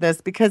copy of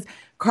this, because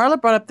Carla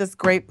brought up this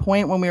great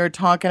point when we were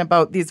talking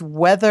about these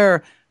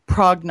weather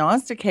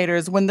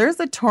prognosticators. When there's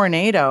a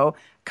tornado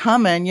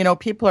coming, you know,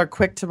 people are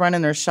quick to run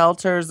in their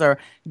shelters or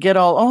get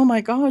all, oh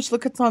my gosh,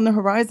 look, it's on the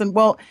horizon.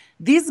 Well,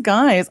 these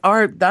guys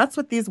are, that's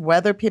what these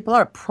weather people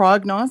are,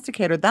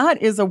 prognosticator.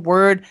 That is a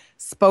word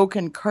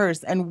spoken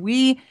curse. And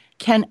we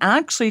can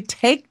actually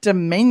take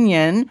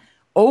dominion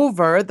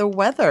over the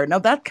weather. Now,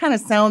 that kind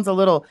of sounds a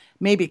little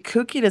maybe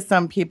kooky to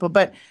some people,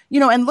 but, you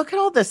know, and look at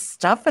all this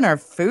stuff in our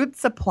food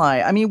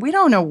supply. I mean, we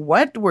don't know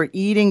what we're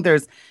eating.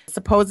 There's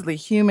supposedly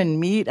human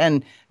meat,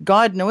 and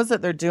God knows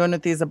what they're doing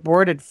with these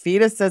aborted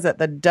fetuses at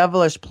the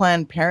devilish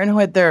Planned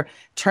Parenthood. They're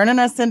turning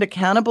us into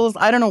cannibals.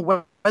 I don't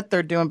know what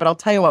they're doing, but I'll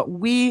tell you what,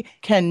 we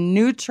can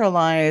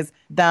neutralize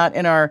that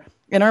in our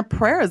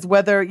prayers.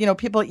 Whether, you know,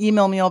 people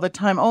email me all the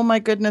time, oh my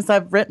goodness,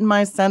 I've written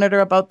my senator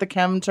about the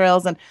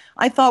chemtrails. And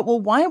I thought, well,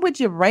 why would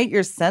you write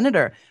your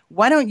senator?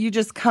 Why don't you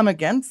just come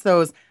against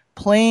those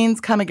planes,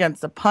 come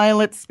against the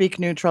pilots, speak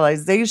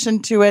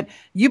neutralization to it?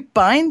 You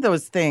bind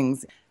those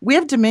things. We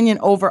have dominion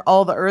over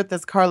all the earth,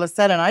 as Carla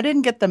said, and I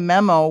didn't get the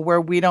memo where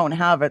we don't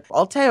have it.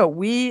 I'll tell you what,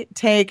 we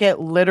take it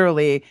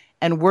literally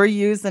and we're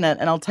using it.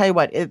 And I'll tell you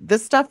what,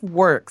 this stuff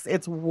works.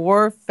 It's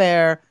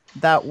warfare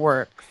that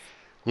works.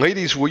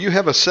 Ladies, will you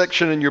have a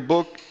section in your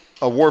book,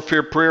 a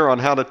warfare prayer on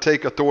how to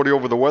take authority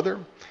over the weather?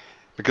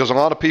 Because a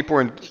lot of people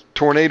are in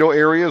tornado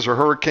areas or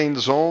hurricane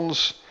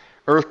zones,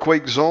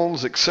 earthquake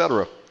zones,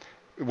 etc.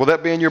 Will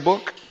that be in your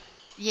book?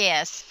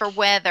 Yes, for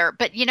weather.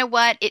 But you know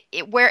what?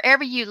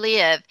 Wherever you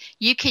live,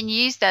 you can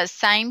use those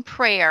same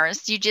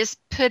prayers. You just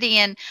put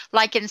in,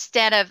 like,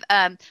 instead of,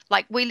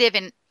 like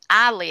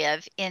I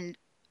live in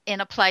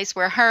a place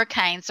where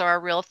hurricanes are a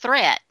real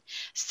threat.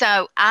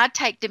 So I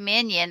take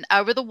dominion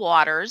over the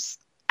waters.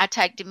 I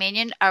take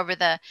dominion over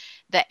the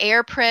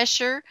air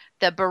pressure,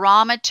 the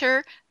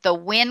barometer, the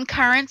wind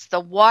currents, the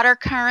water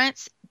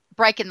currents,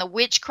 breaking the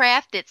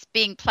witchcraft that's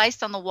being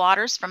placed on the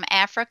waters from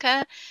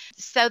Africa,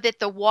 so that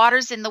the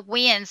waters and the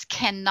winds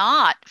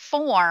cannot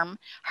form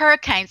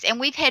hurricanes. And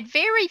we've had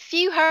very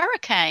few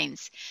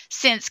hurricanes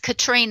since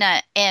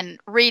Katrina and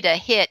Rita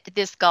hit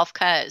this Gulf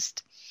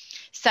Coast.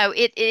 So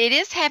it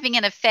is having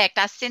an effect.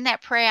 I send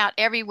that prayer out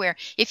everywhere.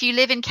 If you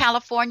live in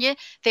California,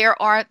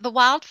 there are the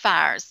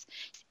wildfires.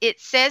 It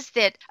says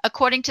that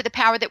according to the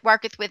power that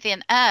worketh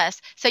within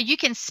us, so you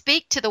can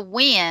speak to the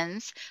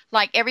winds.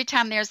 Like every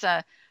time there's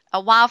a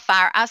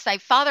wildfire, I say,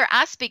 Father,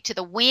 I speak to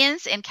the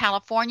winds in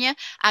California.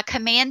 I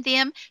command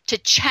them to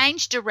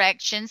change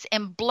directions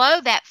and blow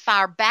that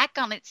fire back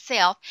on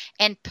itself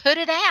and put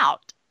it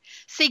out.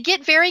 See,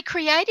 get very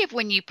creative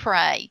when you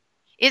pray.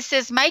 It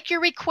says, make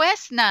your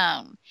requests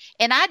known.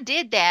 And I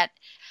did that.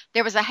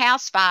 There was a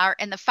house fire,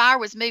 and the fire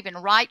was moving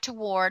right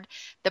toward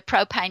the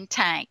propane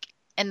tank.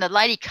 And the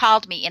lady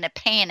called me in a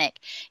panic.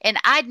 And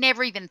I'd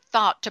never even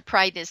thought to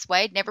pray this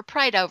way. I'd never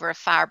prayed over a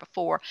fire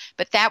before.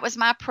 But that was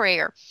my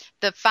prayer.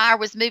 The fire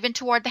was moving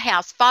toward the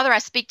house. Father, I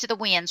speak to the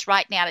winds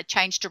right now to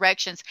change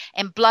directions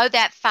and blow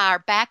that fire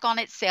back on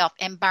itself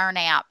and burn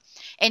out.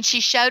 And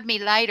she showed me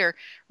later,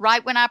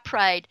 right when I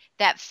prayed,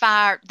 that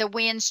fire, the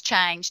winds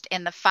changed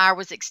and the fire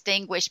was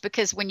extinguished,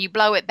 because when you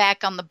blow it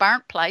back on the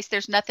burnt place,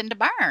 there's nothing to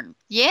burn.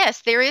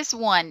 Yes, there is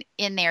one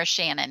in there,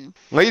 Shannon.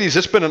 Ladies,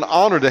 it's been an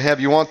honor to have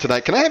you on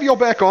tonight. Can I have you all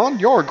back on?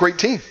 You're a great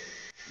team.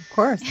 Of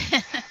course.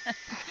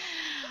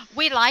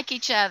 We like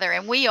each other,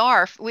 and we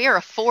are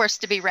a force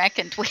to be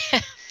reckoned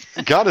with.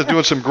 God is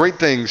doing some great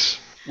things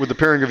with the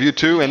pairing of you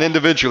two and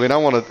individually, and I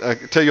want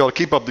to tell you all to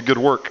keep up the good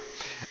work.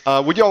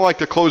 Would y'all like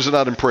to close it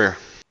out in prayer?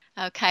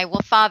 Okay.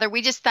 Well, Father,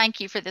 we just thank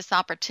you for this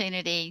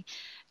opportunity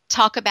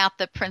talk about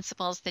the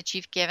principles that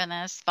you've given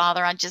us,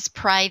 Father, I just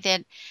pray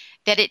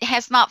that it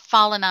has not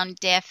fallen on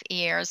deaf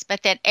ears,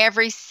 but that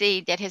every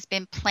seed that has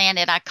been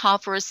planted, I call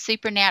for a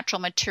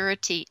supernatural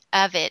maturity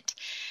of it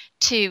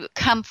to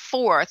come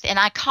forth. And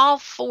I call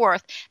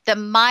forth the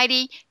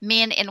mighty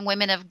men and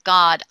women of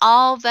God,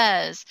 all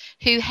those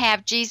who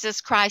have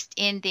Jesus Christ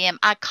in them.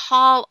 I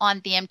call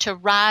on them to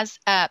rise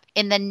up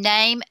in the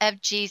name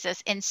of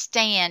Jesus and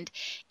stand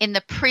in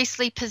the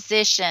priestly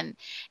position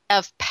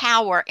of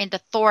power and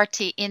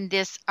authority in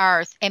this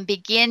earth and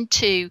begin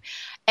to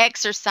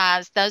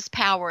exercise those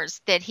powers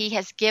that he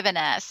has given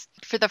us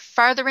for the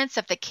furtherance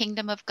of the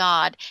kingdom of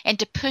God and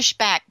to push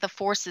back the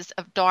forces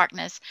of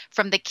darkness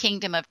from the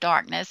kingdom of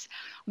darkness.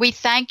 We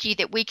thank you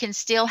that we can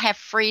still have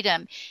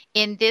freedom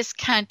in this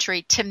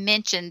country to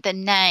mention the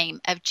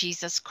name of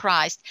Jesus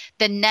Christ,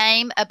 the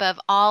name above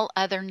all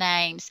other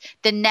names,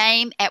 the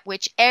name at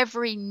which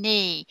every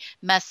knee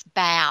must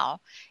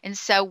bow. And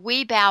so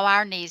we bow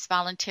our knees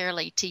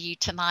voluntarily to you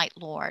tonight,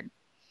 Lord.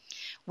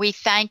 We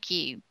thank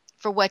you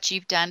for what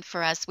you've done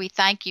for us. We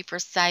thank you for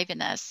saving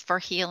us, for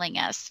healing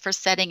us, for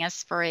setting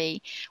us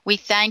free. We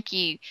thank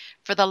you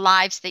for the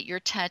lives that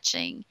you're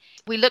touching.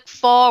 We look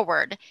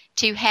forward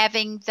to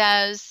having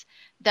those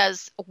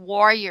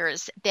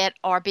warriors that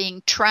are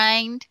being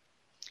trained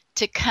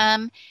to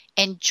come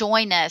and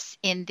join us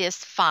in this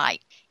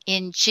fight.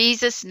 In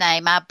Jesus'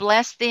 name, I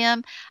bless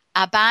them.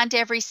 I bind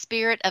every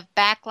spirit of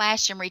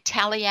backlash and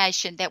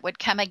retaliation that would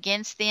come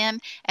against them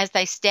as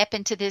they step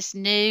into this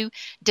new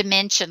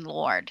dimension,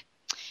 Lord.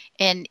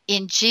 And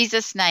in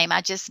Jesus' name,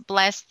 I just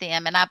bless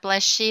them. And I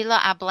bless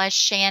Sheila. I bless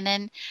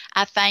Shannon.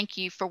 I thank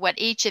you for what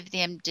each of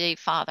them do,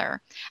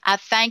 Father. I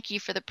thank you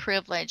for the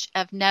privilege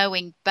of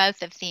knowing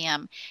both of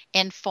them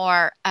and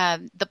for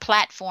the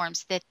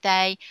platforms that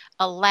they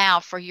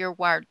allow for your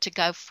word to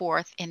go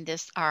forth in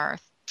this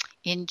earth.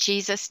 In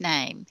Jesus'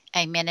 name,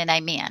 amen and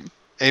amen.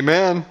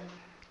 Amen.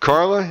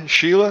 Carla,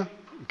 Sheila,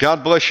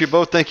 God bless you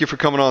both. Thank you for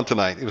coming on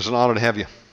tonight. It was an honor to have you.